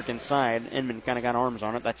trying to work inside, Inman kind of got arms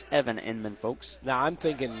on it. That's Evan Inman, folks. Now, I'm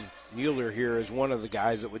thinking Mueller here is one of the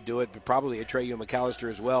guys that would do it, but probably Atreyu McAllister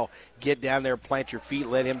as well. Get down there, plant your feet,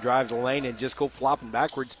 let him drive the lane, and just go flopping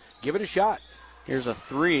backwards. Give it a shot. Here's a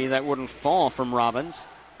 3 that wouldn't fall from Robbins.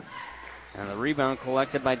 And the rebound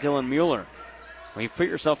collected by Dylan Mueller. Well, you've put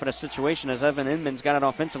yourself in a situation as Evan Inman's got it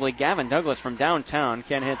offensively. Gavin Douglas from downtown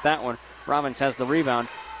can't hit that one. Robbins has the rebound.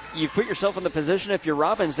 You've put yourself in the position, if you're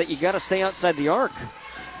Robbins, that you got to stay outside the arc.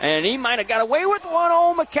 And he might have got away with one.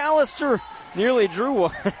 Oh, McAllister nearly drew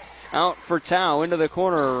one. Out for Tao into the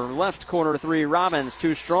corner, left corner 3. Robbins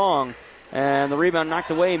too strong. And the rebound knocked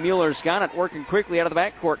away. Mueller's got it, working quickly out of the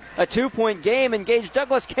backcourt. A 2-point game. Gage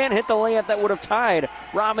Douglas can't hit the layup that would have tied.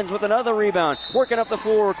 Robbins with another rebound. Working up the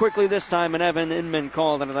floor quickly this time. And Evan Inman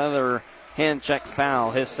called another hand check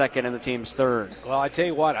foul, his second and the team's third. Well, I tell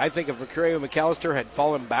you what, I think if McAllister had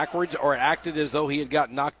fallen backwards or acted as though he had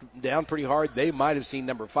gotten knocked down pretty hard, they might have seen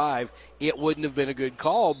number 5. It wouldn't have been a good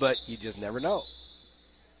call, but you just never know.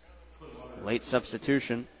 Late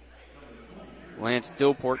substitution. Lance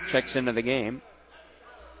Dillport checks into the game.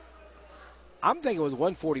 I'm thinking with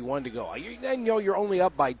 1:41 to go. You're only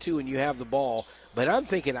up by 2 and you have the ball, but I'm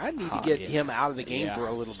thinking I need to get him out of the game for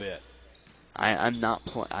a little bit.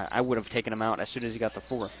 I would have taken him out as soon as he got the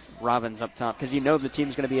 4th. Robbins up top, because you know the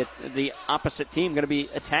team's going to be the opposite team going to be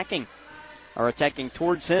attacking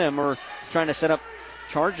towards him or trying to set up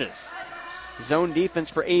charges. Zone defense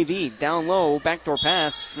for AV. Down low, backdoor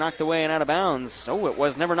pass, knocked away and out of bounds. Oh, it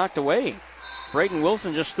was never knocked away. Braden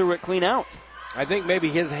Wilson just threw it clean out. I think maybe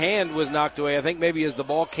his hand was knocked away. I think maybe as the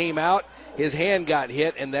ball came out, his hand got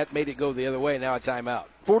hit, and that made it go the other way. Now a timeout.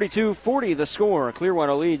 42-40 the score.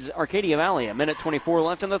 Clearwater leads Arcadia Valley. A minute 24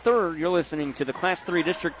 left in the third. You're listening to the Class 3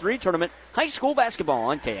 District 3 Tournament High School Basketball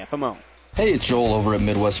on KFMO. Hey, it's Joel over at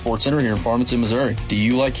Midwest Sports Center here in Farmington, Missouri. Do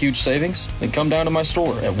you like huge savings? Then come down to my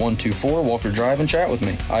store at 124 Walker Drive and chat with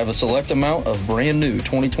me. I have a select amount of brand new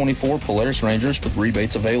 2024 Polaris Rangers with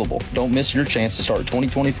rebates available. Don't miss your chance to start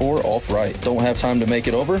 2024 off right. Don't have time to make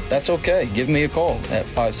it over? That's okay. Give me a call at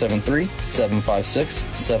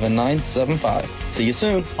 573-756-7975. See you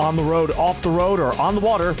soon. On the road, off the road, or on the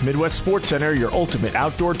water, Midwest Sports Center, your ultimate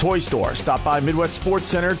outdoor toy store. Stop by Midwest Sports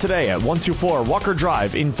Center today at 124 Walker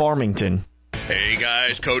Drive in Farmington. Hey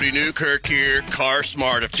guys, Cody Newkirk here, Car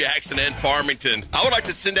Smart of Jackson and Farmington. I would like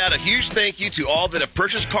to send out a huge thank you to all that have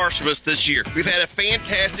purchased cars from us this year. We've had a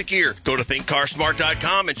fantastic year. Go to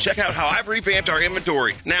thinkcarsmart.com and check out how I've revamped our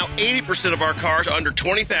inventory. Now 80% of our cars are under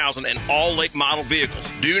 $20,000 and all late model vehicles.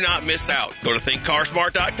 Do not miss out. Go to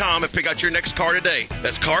thinkcarsmart.com and pick out your next car today.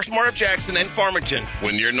 That's Car Smart of Jackson and Farmington.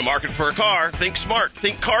 When you're in the market for a car, think smart,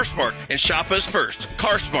 think Car Smart, and shop us first.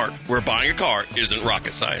 Car Smart, where buying a car isn't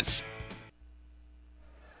rocket science.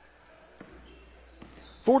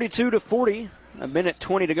 42-40, a minute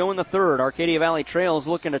 20 to go in the third. Arcadia Valley trails,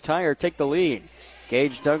 looking to tie or take the lead.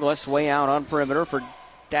 Gage Douglas way out on perimeter for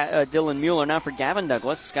Dylan Mueller. Now for Gavin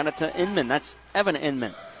Douglas. Got it to Inman. That's Evan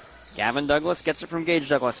Inman. Gavin Douglas gets it from Gage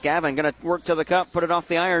Douglas. Gavin going to work to the cup, put it off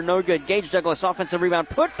the iron. No good. Gage Douglas, offensive rebound.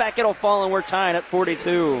 Put back, it'll fall, and we're tied at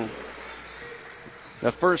 42.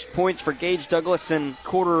 The first points for Gage Douglas in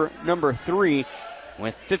quarter number 3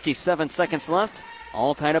 with 57 seconds left.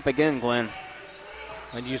 All tied up again, Glenn.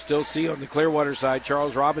 And you still see on the Clearwater side,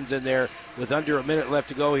 Charles Robbins in there with under a minute left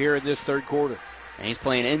to go here in this third quarter. And he's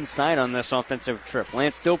playing inside on this offensive trip.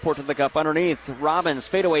 Lance Dillport to the cup underneath. Robbins,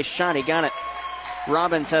 fadeaway shot. He got it.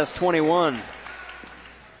 Robbins has 21.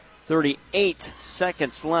 38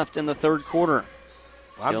 seconds left in the third quarter.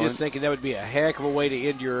 I'm just thinking that would be a heck of a way to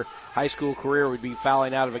end your high school career, would be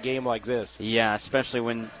fouling out of a game like this. Yeah, especially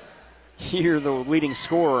when you're the leading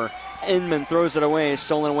scorer. Inman throws it away,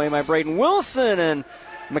 stolen away by Braden Wilson, and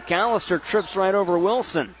McAllister trips right over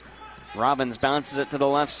Wilson. Robbins bounces it to the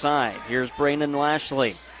left side. Here's Brandon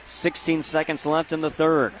Lashley. 16 seconds left in the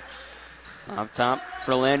third. Up top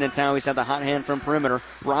for Landon Tao. He's had the hot hand from perimeter.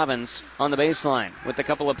 Robbins on the baseline with a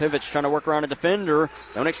couple of pivots trying to work around a defender.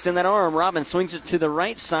 Don't extend that arm. Robbins swings it to the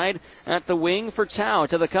right side at the wing for Tao.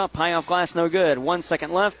 To the cup. High off glass. No good. 1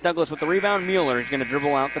 second left. Douglas with the rebound. Mueller is going to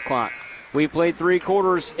dribble out the clock. We've played 3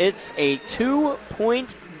 quarters. It's a 2-point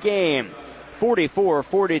game.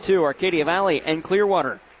 44-42. Arcadia Valley and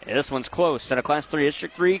Clearwater. This one's close at a Class 3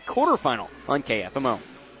 District 3 quarterfinal on KFMO.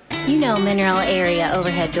 You know Mineral Area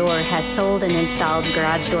Overhead Door has sold and installed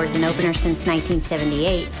garage doors and openers since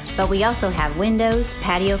 1978, but we also have windows,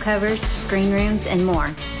 patio covers, screen rooms, and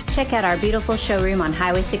more. Check out our beautiful showroom on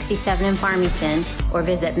Highway 67 in Farmington or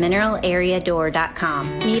visit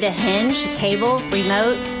mineralareadoor.com. Need a hinge, cable,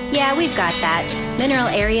 remote? Yeah, we've got that. Mineral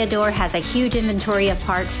Area Door has a huge inventory of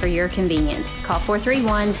parts for your convenience. Call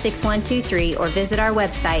 431-6123 or visit our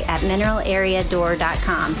website at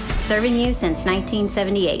mineralareadoor.com. Serving you since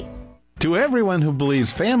 1978. To everyone who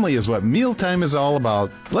believes family is what mealtime is all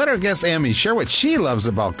about, let our guest Amy share what she loves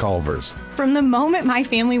about Culver's. From the moment my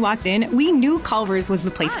family walked in, we knew Culver's was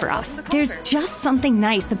the place for us. There's just something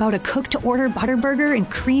nice about a cooked-to-order butter burger and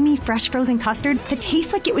creamy, fresh frozen custard that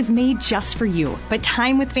tastes like it was made just for you. But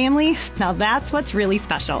time with family, now that's what's really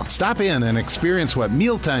special. Stop in and experience what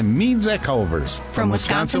mealtime means at Culver's. From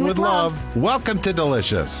Wisconsin with love, welcome to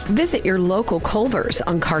Delicious. Visit your local Culver's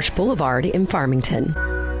on Karsh Boulevard in Farmington.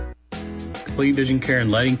 Complete Vision Care in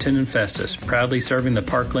Leadington and Festus, proudly serving the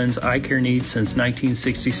Parkland's eye care needs since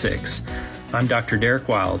 1966. I'm Dr. Derek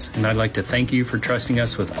Wiles, and I'd like to thank you for trusting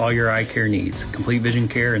us with all your eye care needs. Complete Vision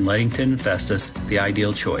Care in Leadington and Festus, the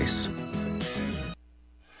ideal choice.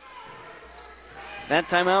 That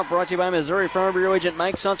timeout brought to you by Missouri Farm Bureau agent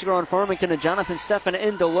Mike Sunseger in Farmington and Jonathan Steffen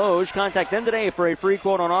in Deloge. Contact them today for a free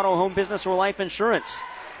quote on auto, home, business, or life insurance.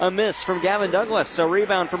 A miss from Gavin Douglas. A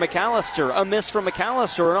rebound from McAllister. A miss from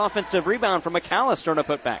McAllister. An offensive rebound from McAllister and a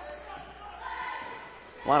putback.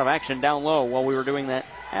 A lot of action down low while we were doing that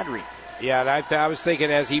ad read. Yeah, and I was thinking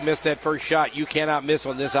as he missed that first shot, you cannot miss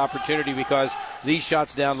on this opportunity because these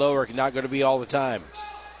shots down low are not going to be all the time.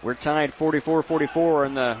 We're tied 44-44,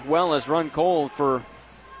 and the well has run cold for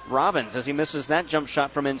Robbins as he misses that jump shot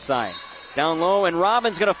from inside. Down low, and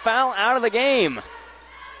Robbins going to foul out of the game.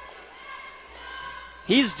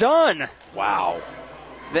 He's done. Wow.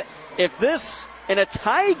 If this, in a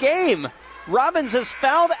tie game, Robbins has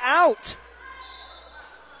fouled out.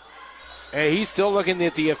 And he's still looking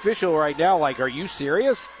at the official right now like, are you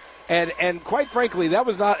serious? And quite frankly, that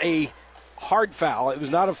was not a hard foul. It was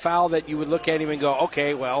not a foul that you would look at him and go,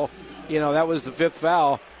 okay, well, that was the 5th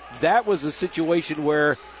foul. That was a situation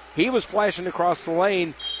where he was flashing across the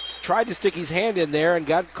lane, tried to stick his hand in there, and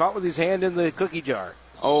got caught with his hand in the cookie jar.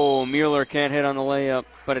 Oh, Mueller can't hit on the layup,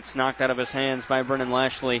 but it's knocked out of his hands by Brennan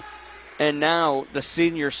Lashley. And now the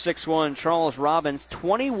senior 6'1", Charles Robbins,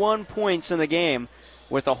 21 points in the game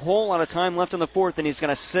with a whole lot of time left in the 4th, and he's going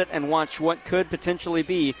to sit and watch what could potentially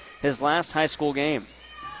be his last high school game.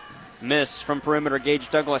 Miss from perimeter, Gage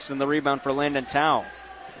Douglas, and the rebound for Landon Tao.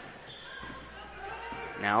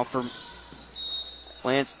 Now for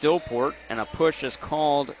Lance Dillport, and a push is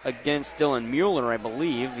called against Dylan Mueller, I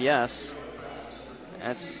believe. Yes.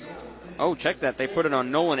 Check that. They put it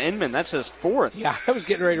on Nolan Inman. That's his 4th. Yeah, I was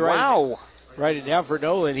getting ready to write it down for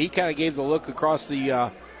Nolan. He kind of gave the look across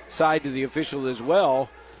the side to the official as well,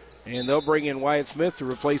 and they'll bring in Wyatt Smith to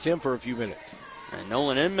replace him for a few minutes. And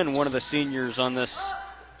Nolan Inman, one of the seniors on this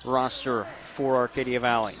roster for Arcadia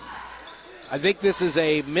Valley. I think this is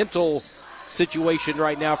a mental situation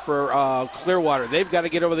right now for Clearwater. They've got to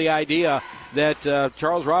get over the idea that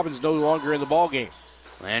Charles Robbins no longer in the ball game.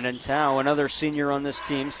 Landon Tao, another senior on this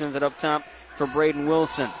team, sends it up top for Braden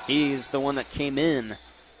Wilson. He's the one that came in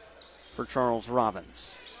for Charles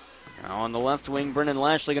Robbins. Now on the left wing, Brendan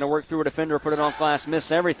Lashley going to work through a defender, put it off glass,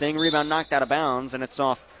 miss everything. Rebound knocked out of bounds, and it's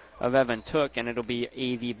off of Evan Took, and it'll be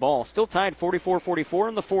AV ball. Still tied 44-44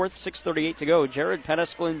 in the 4th, 6:38 to go. Jared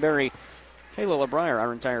Pettis, Glenn Berry, Kayla LeBrier,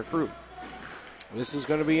 our entire crew. This is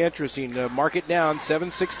going to be interesting. Mark it down,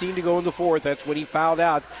 7:16 to go in the 4th. That's when he fouled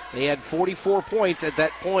out. They had 44 points at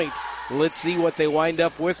that point. Let's see what they wind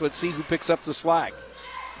up with. Let's see who picks up the slack.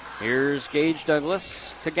 Here's Gage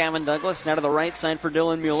Douglas to Gavin Douglas. Now to the right side for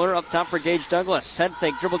Dylan Mueller. Up top for Gage Douglas. Head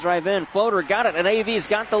fake, dribble drive in. Floater, got it. And AV's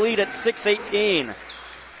got the lead at 6:18.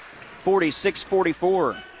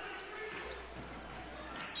 46-44.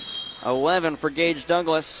 11 for Gage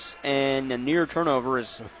Douglas. And a near turnover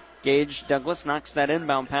is Gage Douglas knocks that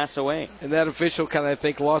inbound pass away. And that official kind of, I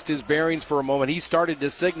think, lost his bearings for a moment. He started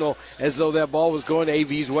to signal as though that ball was going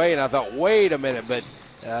AV's way, and I thought, wait a minute, but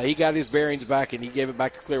he got his bearings back, and he gave it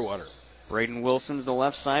back to Clearwater. Braden Wilson to the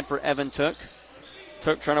left side for Evan Took.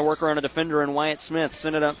 Took trying to work around a defender, and Wyatt Smith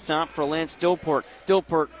sent it up top for Lance Dillport.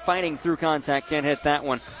 Dillport fighting through contact, can't hit that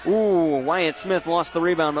one. Ooh, Wyatt Smith lost the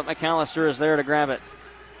rebound, but McAllister is there to grab it.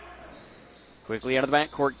 Quickly out of the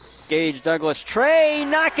backcourt, Gage Douglas. Trey,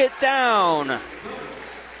 knock it down.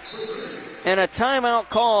 And a timeout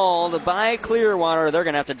called by Clearwater. They're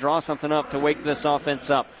going to have to draw something up to wake this offense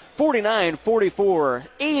up. 49-44.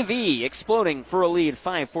 AV exploding for a lead.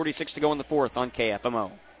 5:46 to go in the 4th on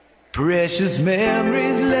KFMO. Precious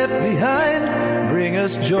memories left behind bring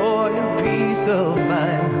us joy and peace of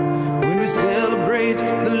mind when we celebrate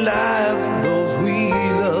the lives of those we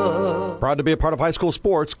love. Proud to be a part of high school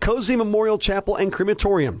sports, Cozy Memorial Chapel and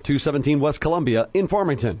Crematorium, 217 West Columbia in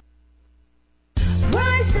Farmington.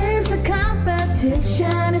 Price is the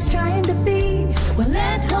competition is trying to beat. Well,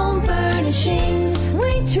 at Home Furnishings,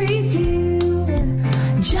 we treat you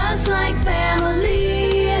just like family.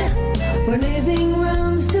 For living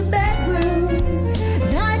rooms to bedrooms,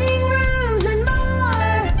 dining rooms and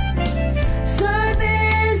more.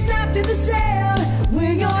 Service after the sale,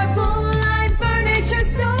 we're your full-line furniture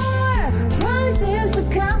store. Price is the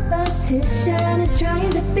competition is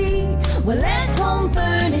trying to beat. Well, at Home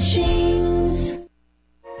Furnishings.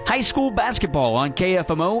 High school basketball on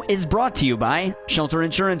KFMO is brought to you by Shelter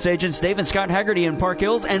Insurance agents Dave and Scott Haggerty in Park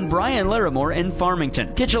Hills and Brian Larimore in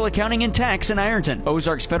Farmington, Kitchell Accounting and Tax in Ironton,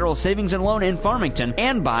 Ozarks Federal Savings and Loan in Farmington,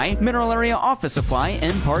 and by Mineral Area Office Supply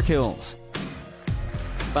in Park Hills.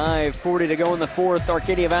 5:40 to go in the 4th.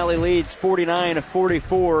 Arcadia Valley leads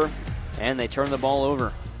 49-44, and they turn the ball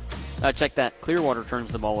over. Check that. Clearwater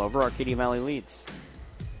turns the ball over. Arcadia Valley leads.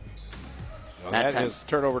 Well, that is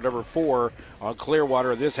turnover number 4 on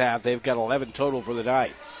Clearwater this half. They've got 11 total for the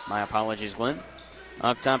night. My apologies, Glenn.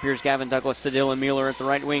 Up top, here's Gavin Douglas to Dylan Mueller at the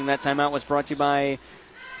right wing. That timeout was brought to you by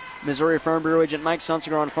Missouri Farm Bureau agent Mike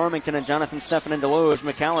Sonsiger on Farmington and Jonathan Steffen in Deloge.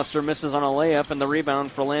 McAllister misses on a layup, and the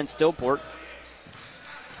rebound for Lance Dillport.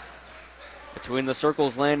 Between the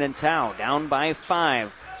circles, Landon Tao down by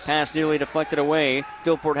 5. Pass nearly deflected away.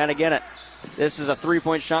 Dillport had to get it. This is a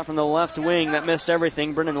three-point shot from the left wing that missed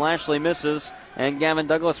everything. Brendan Lashley misses, and Gavin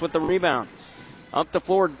Douglas with the rebound. Up the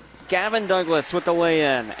floor, Gavin Douglas with the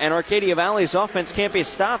lay-in. And Arcadia Valley's offense can't be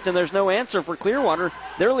stopped, and there's no answer for Clearwater.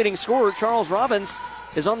 Their leading scorer, Charles Robbins,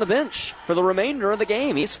 is on the bench for the remainder of the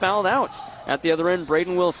game. He's fouled out. At the other end,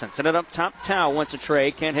 Braden Wilson. Sent it up top. Tao wants a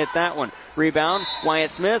tray. Can't hit that one. Rebound, Wyatt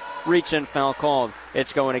Smith. Reach and foul called.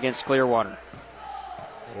 It's going against Clearwater.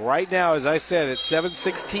 Right now, as I said, it's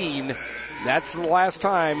 7:16. That's the last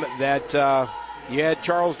time that you had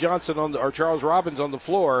Charles Robbins on the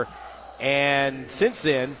floor. And since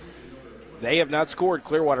then, they have not scored.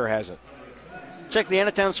 Clearwater hasn't. Check the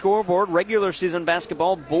out-of-town scoreboard. Regular season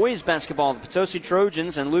basketball, boys basketball, the Potosi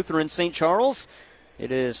Trojans and Lutheran St. Charles.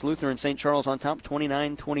 It is Lutheran St. Charles on top,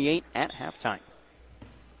 29-28 at halftime.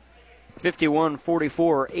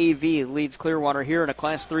 51-44, AV leads Clearwater here in a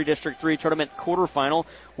Class 3 District 3 tournament quarterfinal.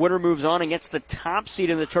 Winner moves on and gets the top seed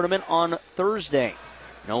in the tournament on Thursday.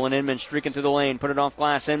 Nolan Inman streaking through the lane, put it off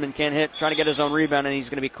glass. Inman can't hit, trying to get his own rebound, and he's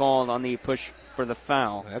going to be called on the push for the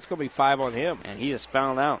foul. That's going to be 5 on him. And he is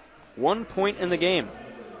fouled out. 1 point in the game.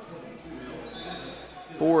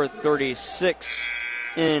 4:36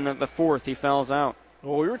 in the fourth. He fouls out.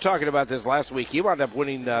 Well, we were talking about this last week. He wound up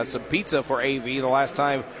winning some pizza for AV the last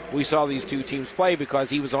time we saw these two teams play because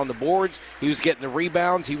he was on the boards. He was getting the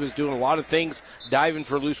rebounds. He was doing a lot of things, diving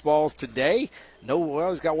for loose balls today.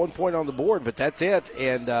 He's got 1 point on the board, but that's it.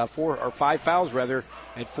 And 5 fouls, rather,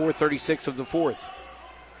 at 4:36 of the fourth.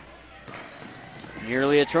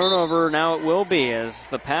 Nearly a turnover. Now it will be as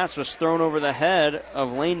the pass was thrown over the head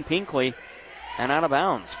of Lane Pinkley and out of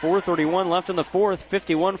bounds. 4:31 left in the fourth,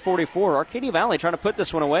 51-44. Arcadia Valley trying to put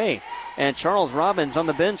this one away. And Charles Robbins on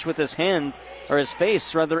the bench with his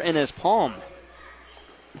face in his palm.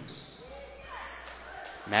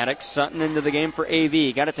 Maddox Sutton into the game for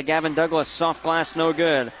AV. Got it to Gavin Douglas. Soft glass, no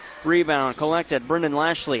good. Rebound collected. Brendan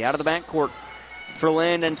Lashley out of the backcourt for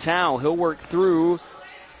Landon Tao. He'll work through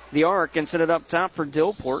the arc and set it up top for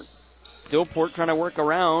Dillport. Dillport trying to work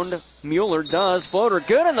around. Mueller does. Floater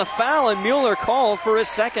good, and the foul, and Mueller called for his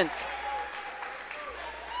second.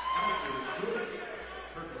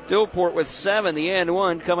 Dillport with 7, the and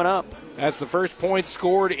 1 coming up. That's the first point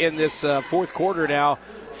scored in this fourth quarter now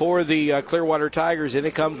for the Clearwater Tigers, and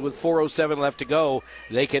it comes with 4:07 left to go.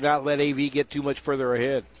 They cannot let AV get too much further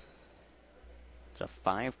ahead. It's a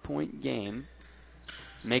 5-point game.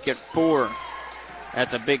 Make it 4.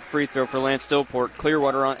 That's a big free throw for Lance Dillport.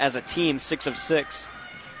 Clearwater as a team, 6 of 6.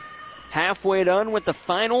 Halfway done with the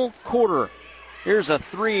final quarter. Here's a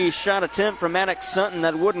 3-shot attempt from Maddox Sutton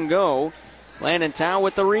that wouldn't go. Landon Tao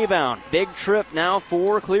with the rebound. Big trip now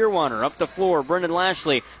for Clearwater. Up the floor, Brendan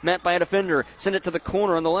Lashley met by a defender. Send it to the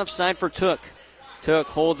corner on the left side for Took. Took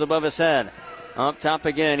holds above his head. Up top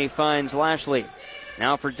again, he finds Lashley.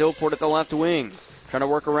 Now for Dillport at the left wing. Trying to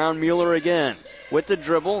work around Mueller again. With the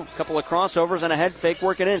dribble, a couple of crossovers and a head fake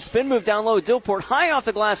working in. Spin move down low. Dillport high off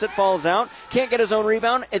the glass. It falls out. Can't get his own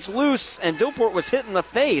rebound. It's loose, and Dillport was hit in the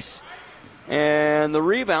face. And the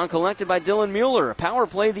rebound collected by Dylan Mueller. A power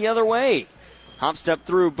play the other way. Hop step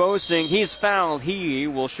through Bosing. He's fouled. He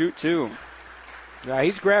will shoot 2.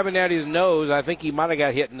 He's grabbing at his nose. I think he might have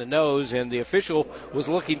got hit in the nose, and the official was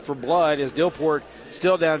looking for blood as Dillport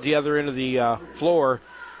still down at the other end of the floor,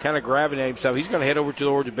 kind of grabbing at himself. He's going to head over to the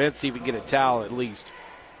Oregon bench, see if he can get a towel at least.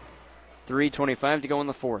 3:25 to go in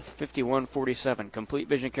the fourth. 51-47. Complete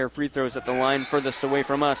Vision Care free throws at the line furthest away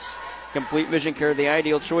from us. Complete Vision Care, the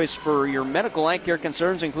ideal choice for your medical eye care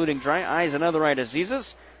concerns, including dry eyes and other eye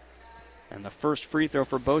diseases. And the first free throw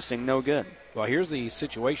for Bosing, no good. Well, here's the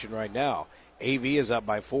situation right now. AV is up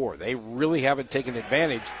by 4. They really haven't taken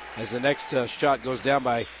advantage as the next shot goes down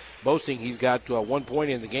by Bosing. He's got 1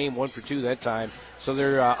 point in the game, 1 for 2 that time. So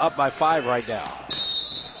they're up by 5 right now.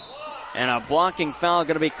 And a blocking foul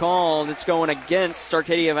going to be called. It's going against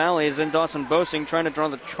Arcadia Valley as in Dawson Bosing trying to draw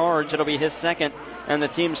the charge. It'll be his second and the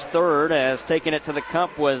team's third, as taking it to the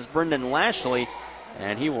cup was Brendan Lashley.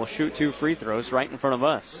 And he will shoot 2 free throws right in front of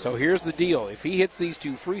us. So here's the deal. If he hits these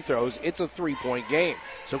 2 free throws, it's a 3-point game.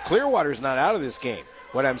 So Clearwater's not out of this game.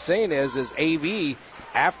 What I'm saying is AV,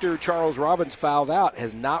 after Charles Robbins fouled out,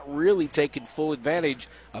 has not really taken full advantage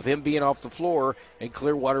of him being off the floor and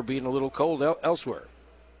Clearwater being a little cold elsewhere.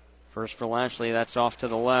 First for Lashley, that's off to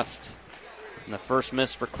the left. And the first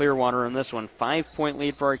miss for Clearwater in this one. 5-point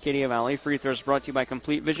lead for Arcadia Valley. Free throws brought to you by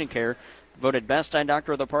Complete Vision Care. Voted Best Eye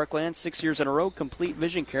Doctor of the Parkland 6 years in a row. Complete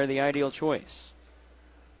Vision Care, the ideal choice.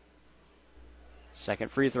 Second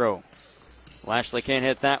free throw. Lashley can't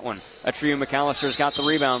hit that one. Atriu McAllister's got the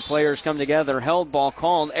rebound. Players come together. Held ball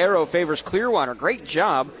called. Arrow favors Clearwater. Great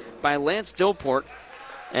job by Lance Dillport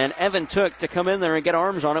and Evan Took to come in there and get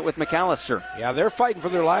arms on it with McAllister. Yeah, they're fighting for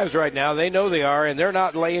their lives right now. They know they are, and they're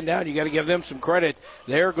not laying down. You got to give them some credit.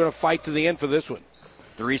 They're going to fight to the end for this one.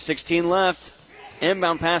 3:16 left.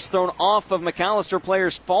 Inbound pass thrown off of McAllister.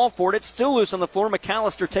 Players fall for it. It's still loose on the floor.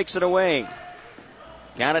 McAllister takes it away.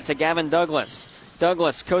 Got it to Gavin Douglas.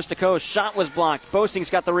 Douglas, coast to coast. Shot was blocked.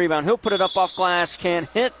 Boasting's got the rebound. He'll put it up off glass. Can't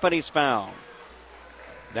hit, but he's fouled.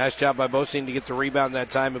 Nice job by Boasting to get the rebound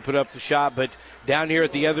that time and put up the shot. But down here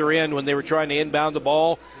at the other end, when they were trying to inbound the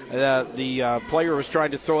ball, the player was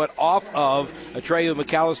trying to throw it off of Atreyu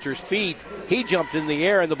McAllister's feet. He jumped in the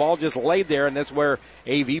air, and the ball just laid there, and that's where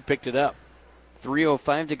AV picked it up.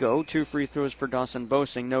 3:05 to go. 2 free throws for Dawson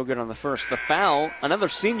Boasting. No good on the first. The foul, another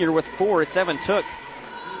senior with 4. It's Evan Took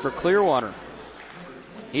for Clearwater.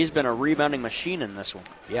 He's been a rebounding machine in this one.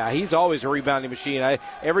 Yeah, he's always a rebounding machine.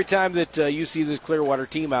 Every time that you see this Clearwater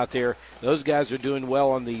team out there, those guys are doing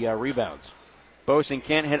well on the rebounds. Boasting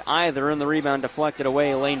can't hit either, and the rebound deflected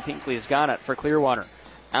away. Lane Pinkley's got it for Clearwater.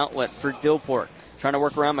 Outlet for Dillport. Trying to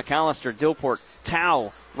work around McAllister. Dillport.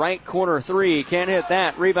 Tau. Right corner 3. Can't hit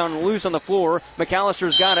that. Rebound loose on the floor.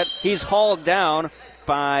 McAllister's got it. He's hauled down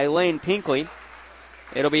by Lane Pinkley.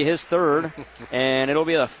 It'll be his 3rd, and it'll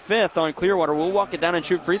be the 5th on Clearwater. We'll walk it down and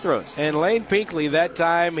shoot free throws. And Lane Pinkley, that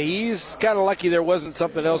time, he's kind of lucky there wasn't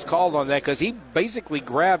something else called on that, because he basically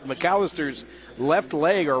grabbed McAllister's left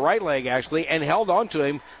leg, or right leg actually, and held on to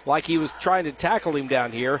him like he was trying to tackle him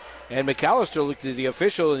down here. And McAllister looked at the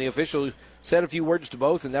official, and the official said a few words to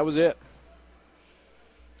both, and that was it.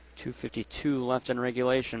 2:52 left in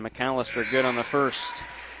regulation. McAllister good on the first.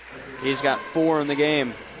 He's got 4 in the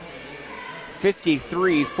game.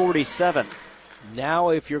 53-47. Now,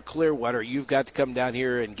 if you're Clearwater, you've got to come down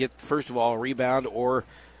here and get, first of all, a rebound or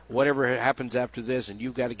whatever happens after this, and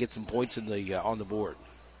you've got to get some points in the on the board.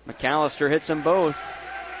 McAllister hits them both,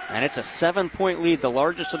 and it's a 7-point lead, the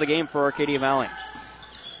largest of the game for Arcadia Valley.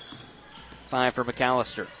 5 for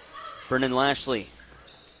McAllister. Brendan Lashley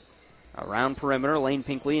around perimeter. Lane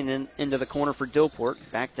Pinkley and into the corner for Dillport.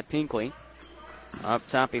 Back to Pinkley. Up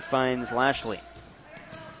top, he finds Lashley.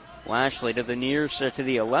 Lashley to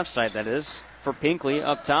the left side, that is, for Pinkley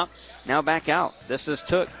up top. Now back out. This is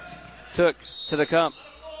Took. Took to the cup.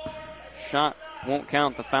 Shot won't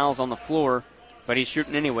count. The foul's on the floor, but he's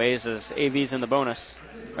shooting anyways as AV's in the bonus.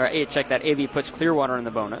 Check that. AV puts Clearwater in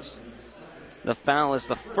the bonus. The foul is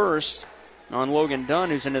the first on Logan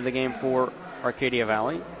Dunn, who's into the game for Arcadia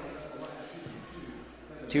Valley.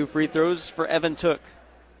 2 free throws for Evan Took.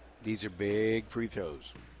 These are big free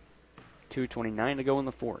throws. 2:29 to go in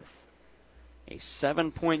the 4th. A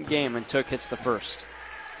 7-point game, and Took hits the first.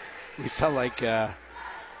 We sound like,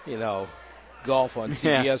 golf on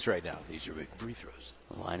CBS right now. These are big free throws.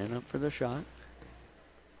 Lining up for the shot.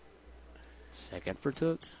 Second for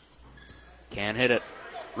Took. Can't hit it.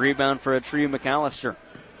 Rebound for Atreyu McAllister.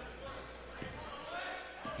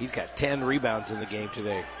 He's got 10 rebounds in the game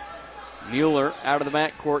today. Mueller out of the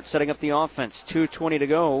backcourt, setting up the offense. 2:20 to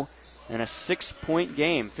go. And a 6-point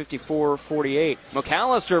game, 54-48.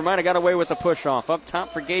 McAllister might have got away with the push-off. Up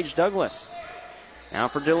top for Gage Douglas. Now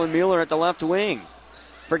for Dylan Mueller at the left wing.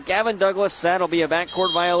 For Gavin Douglas, that'll be a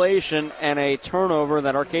backcourt violation and a turnover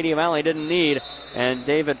that Arcadia Valley didn't need. And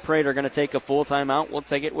David Prater going to take a full timeout. We'll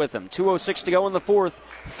take it with him. 2:06 to go in the 4th.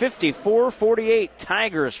 54-48.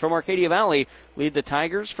 Tigers from Arcadia Valley lead the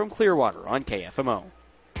Tigers from Clearwater on KFMO.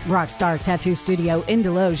 Rockstar Tattoo Studio in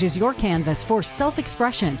Deloge is your canvas for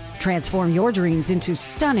self-expression. Transform your dreams into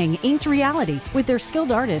stunning inked reality with their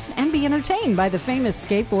skilled artists and be entertained by the famous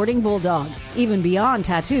skateboarding bulldog. Even beyond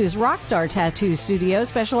tattoos, Rockstar Tattoo Studio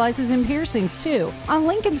specializes in piercings too. On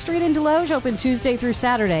Lincoln Street in Deloge, open Tuesday through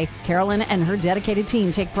Saturday. Carolyn and her dedicated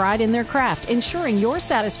team take pride in their craft, ensuring your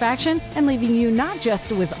satisfaction and leaving you not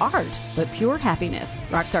just with art, but pure happiness.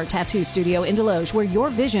 Rockstar Tattoo Studio in Deloge, where your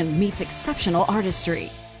vision meets exceptional artistry.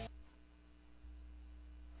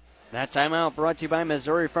 That timeout brought to you by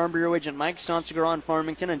Missouri Farm Bureau agent Mike Sonsiger in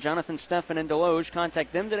Farmington and Jonathan Steffen in Deloge.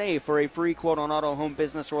 Contact them today for a free quote on auto, home,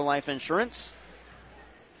 business, or life insurance.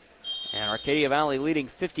 And Arcadia Valley leading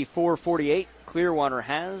 54-48. Clearwater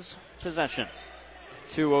has possession.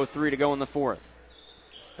 2:03 to go in the 4th.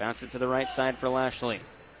 Bounce it to the right side for Lashley.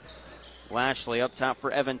 Lashley up top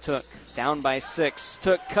for Evan Took. Down by 6.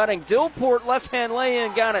 Took cutting. Dillport left-hand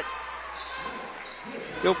lay-in. Got it.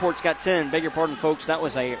 Dillport's got 10. Beg your pardon, folks. That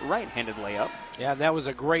was a right-handed layup. Yeah, that was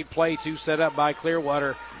a great play, too, set up by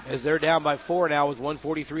Clearwater as they're down by 4 now with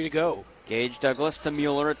 1:43 to go. Gage Douglas to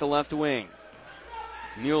Mueller at the left wing.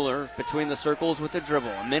 Mueller between the circles with the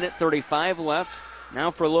dribble. 1:35 left.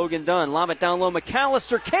 Now for Logan Dunn. Lob it down low.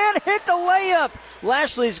 McAllister can't hit the layup.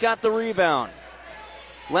 Lashley's got the rebound.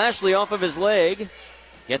 Lashley off of his leg.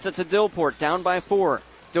 Gets it to Dillport. Down by 4.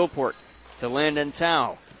 Dillport to Landon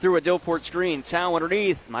Tau. Through a Dillport screen. Tau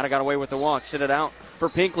underneath. Might have got away with the walk. Sit it out for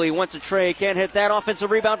Pinkley. Wants a tray. Can't hit that. Offensive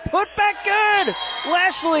rebound. Put back good.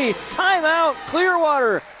 Lashley. Timeout.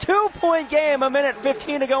 Clearwater. 2-point game.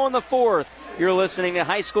 1:15 to go in the 4th. You're listening to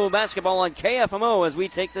high school basketball on KFMO as we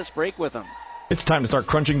take this break with them. It's time to start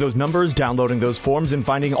crunching those numbers, downloading those forms, and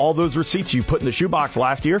finding all those receipts you put in the shoebox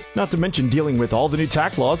last year. Not to mention dealing with all the new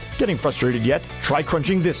tax laws. Getting frustrated yet? Try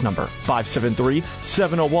crunching this number,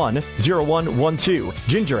 573-701-0112.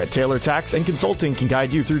 Ginger at Taylor Tax and Consulting can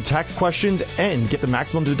guide you through tax questions and get the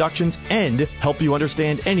maximum deductions and help you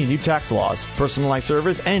understand any new tax laws. Personalized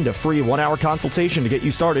service and a free 1-hour consultation to get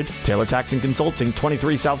you started. Taylor Tax and Consulting,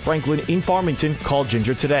 23 South Franklin in Farmington. Call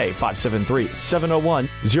Ginger today,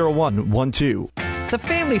 573-701-0112. The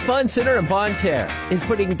Family Fun Center in Bonne Terre is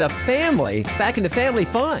putting the family back into family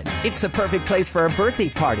fun. It's the perfect place for a birthday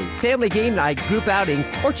party, family game night, group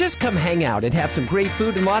outings, or just come hang out and have some great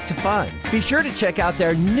food and lots of fun. Be sure to check out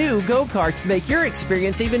their new go-karts to make your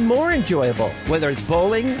experience even more enjoyable. Whether it's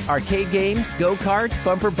bowling, arcade games, go-karts,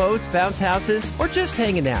 bumper boats, bounce houses, or just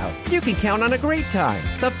hanging out, you can count on a great time.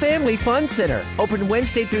 The Family Fun Center, open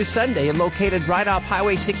Wednesday through Sunday and located right off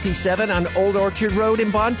Highway 67 on Old Orchard Road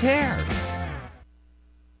in Bonne Terre.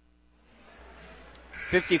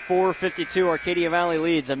 54-52, Arcadia Valley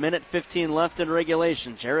leads. A minute 15 left in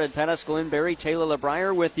regulation. Jared Pettis, Glenn Berry, Taylor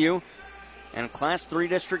LeBrier with you. And Class 3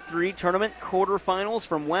 District 3 tournament quarterfinals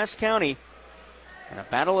from West County. And a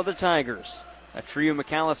battle of the Tigers. Atreyu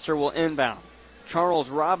McAllister will inbound. Charles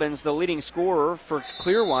Robbins, the leading scorer for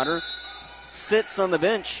Clearwater, sits on the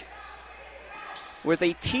bench with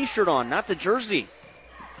a T-shirt on, not the jersey.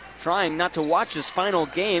 Trying not to watch his final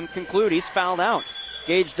game conclude. He's fouled out.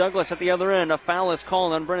 Gage Douglas at the other end. A foul is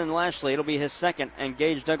called on Brennan Lashley. It'll be his second, and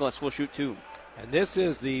Gage Douglas will shoot 2. And this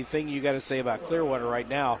is the thing you got to say about Clearwater right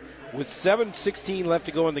now. With 7:16 left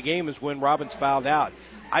to go in the game is when Robbins fouled out.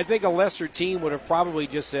 I think a lesser team would have probably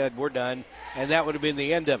just said, we're done, and that would have been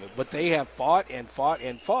the end of it. But they have fought and fought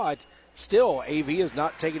and fought. Still, AV has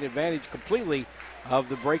not taken advantage completely of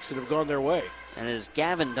the breaks that have gone their way. And it is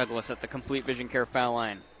Gavin Douglas at the Complete Vision Care foul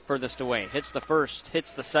line, furthest away. Hits the first,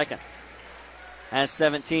 hits the second. Has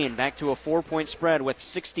 17, back to a 4-point spread with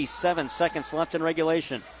 67 seconds left in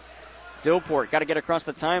regulation. Dillport got to get across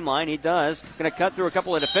the timeline. He does. Going to cut through a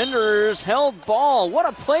couple of defenders. Held ball. What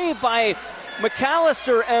a play by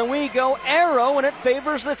McAllister. And we go arrow, and it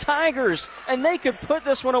favors the Tigers. And they could put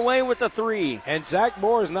this one away with the 3. And Zach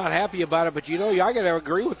Moore is not happy about it, but I got to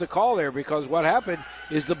agree with the call there, because what happened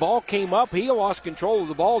is the ball came up. He lost control of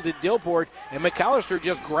the ball, did Dillport, and McAllister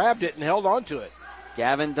just grabbed it and held on to it.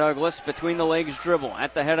 Gavin Douglas between the legs dribble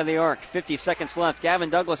at the head of the arc. 50 seconds left. Gavin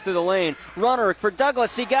Douglas through the lane. Runner for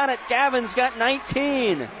Douglas. He got it. Gavin's got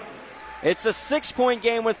 19. It's a 6-point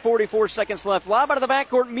game with 44 seconds left. Lob out of the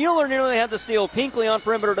backcourt. Mueller nearly had the steal. Pinkley on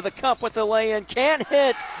perimeter to the cup with the lay-in. Can't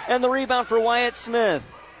hit. And the rebound for Wyatt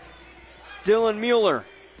Smith. Dylan Mueller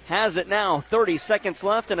has it now. 30 seconds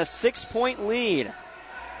left and a 6-point lead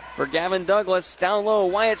for Gavin Douglas. Down low.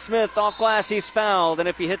 Wyatt Smith off glass. He's fouled. And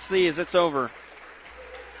if he hits these, it's over.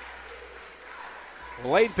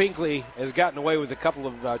 Lane Pinkley has gotten away with a couple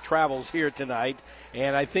of travels here tonight,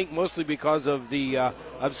 and I think mostly because of the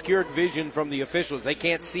obscured vision from the officials. They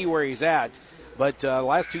can't see where he's at, but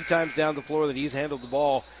last 2 times down the floor that he's handled the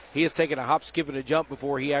ball, he has taken a hop, skip, and a jump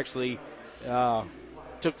before he actually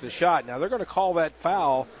took the shot. Now they're going to call that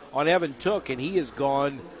foul on Evan Took, and he is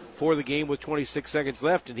gone for the game with 26 seconds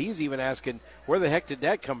left, and he's even asking, where the heck did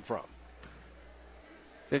that come from?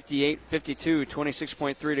 58-52,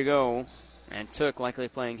 26.3 to go. And Took likely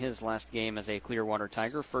playing his last game as a Clearwater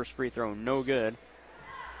Tiger. First free throw, no good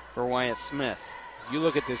for Wyatt Smith. You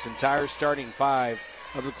look at this entire starting 5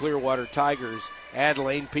 of the Clearwater Tigers. Add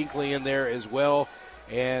Lane Pinkley in there as well.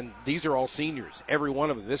 And these are all seniors, every one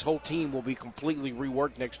of them. This whole team will be completely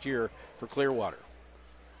reworked next year for Clearwater.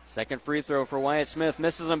 Second free throw for Wyatt Smith.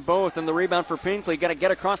 Misses them both, and the rebound for Pinkley. Got to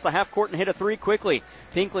get across the half court and hit a 3 quickly.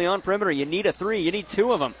 Pinkley on perimeter. You need a 3. You need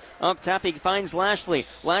 2 of them. Up top, he finds Lashley.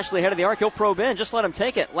 Lashley head of the arc. He'll probe in. Just let him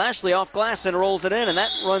take it. Lashley off glass and rolls it in, and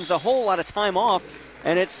that runs a whole lot of time off.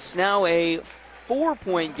 And it's now a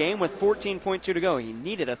 4-point game with 14.2 to go. He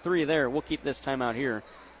needed a 3 there. We'll keep this timeout here.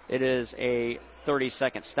 It is a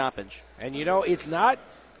 30-second stoppage. And, it's not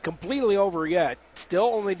completely over yet. Still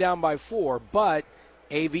only down by 4, but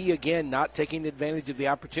AV, again, not taking advantage of the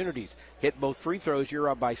opportunities. Hit both free throws, you're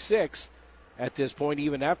up by 6 at this point,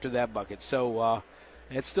 even after that bucket. So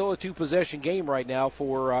it's still a 2-possession game right now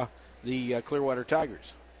for the Clearwater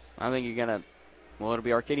Tigers. I think you got to, it'll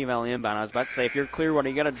be Arcadia Valley inbound. I was about to say, if you're Clearwater,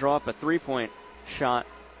 you got to draw up a 3-point shot.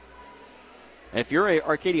 If you're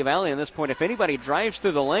Arcadia Valley at this point, if anybody drives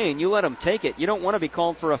through the lane, you let them take it. You don't want to be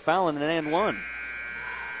called for a foul in an and 1.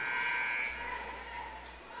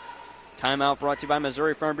 Timeout brought to you by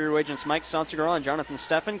Missouri Farm Bureau agents Mike Sonsiger and Jonathan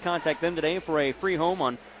Steffen. Contact them today for a free home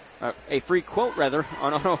on a free quote rather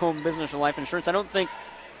on Auto, Home, Business, or Life Insurance. I don't think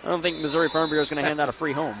Missouri Farm Bureau is going to hand out a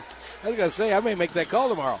free home. I was going to say, I may make that call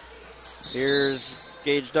tomorrow. Here's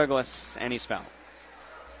Gage Douglas, and he's fouled.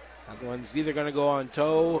 That one's either going to go on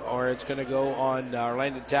Toe, or it's going to go on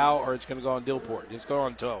Orlando Tao, or it's going to go on Dillport. It's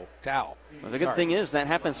going on Tao. Well, the good thing is that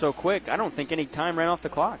happened so quick. I don't think any time ran off the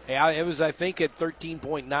clock. Yeah, it was, I think, at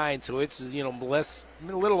 13.9, so it's, a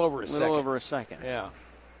little over a second. A little over a second. Yeah.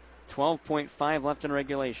 12.5 left in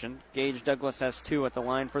regulation. Gage Douglas has 2 at the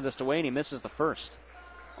line furthest away, and he misses the first.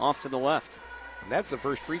 Off to the left. And that's the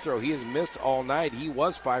first free throw he has missed all night. He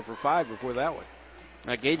was 5 for 5 before that one.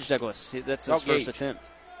 Gage Douglas, that's his first attempt.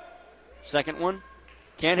 Second one,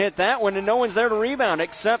 can't hit that one, and no one's there to rebound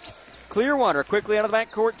except Clearwater. Quickly out of the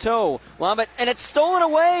backcourt, Toe. Lob it, and it's stolen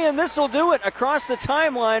away, and this will do it. Across the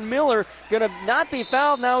timeline, Miller going to not be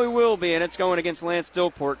fouled. Now he will be, and it's going against Lance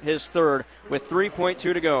Dillport, his third, with 3.2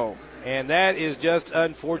 to go. And that is just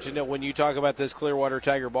unfortunate when you talk about this Clearwater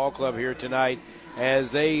Tiger Ball Club here tonight,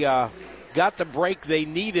 as they got the break they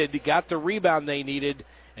needed, got the rebound they needed,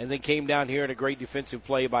 and then came down here in a great defensive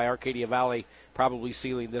play by Arcadia Valley, probably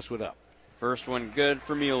sealing this one up. First one good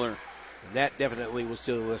for Mueller. And that definitely will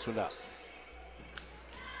seal this one up.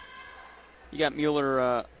 You got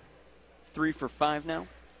Mueller 3 for 5 now,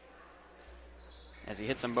 as he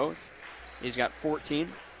hits them both. He's got 14.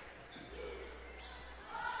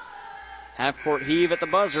 Half-court heave at the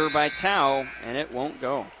buzzer by Tao, and it won't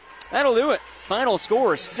go. That'll do it. Final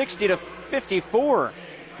score, 60-54.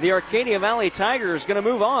 The Arcadia Valley Tigers going to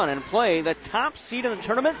move on and play the top seed in the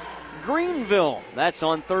tournament, Greenville. That's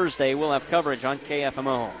on Thursday. We'll have coverage on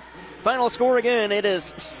KFMO. Final score again, it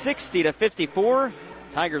is 60-54.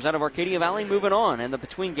 Tigers out of Arcadia Valley moving on, and the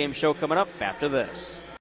between game show coming up after this.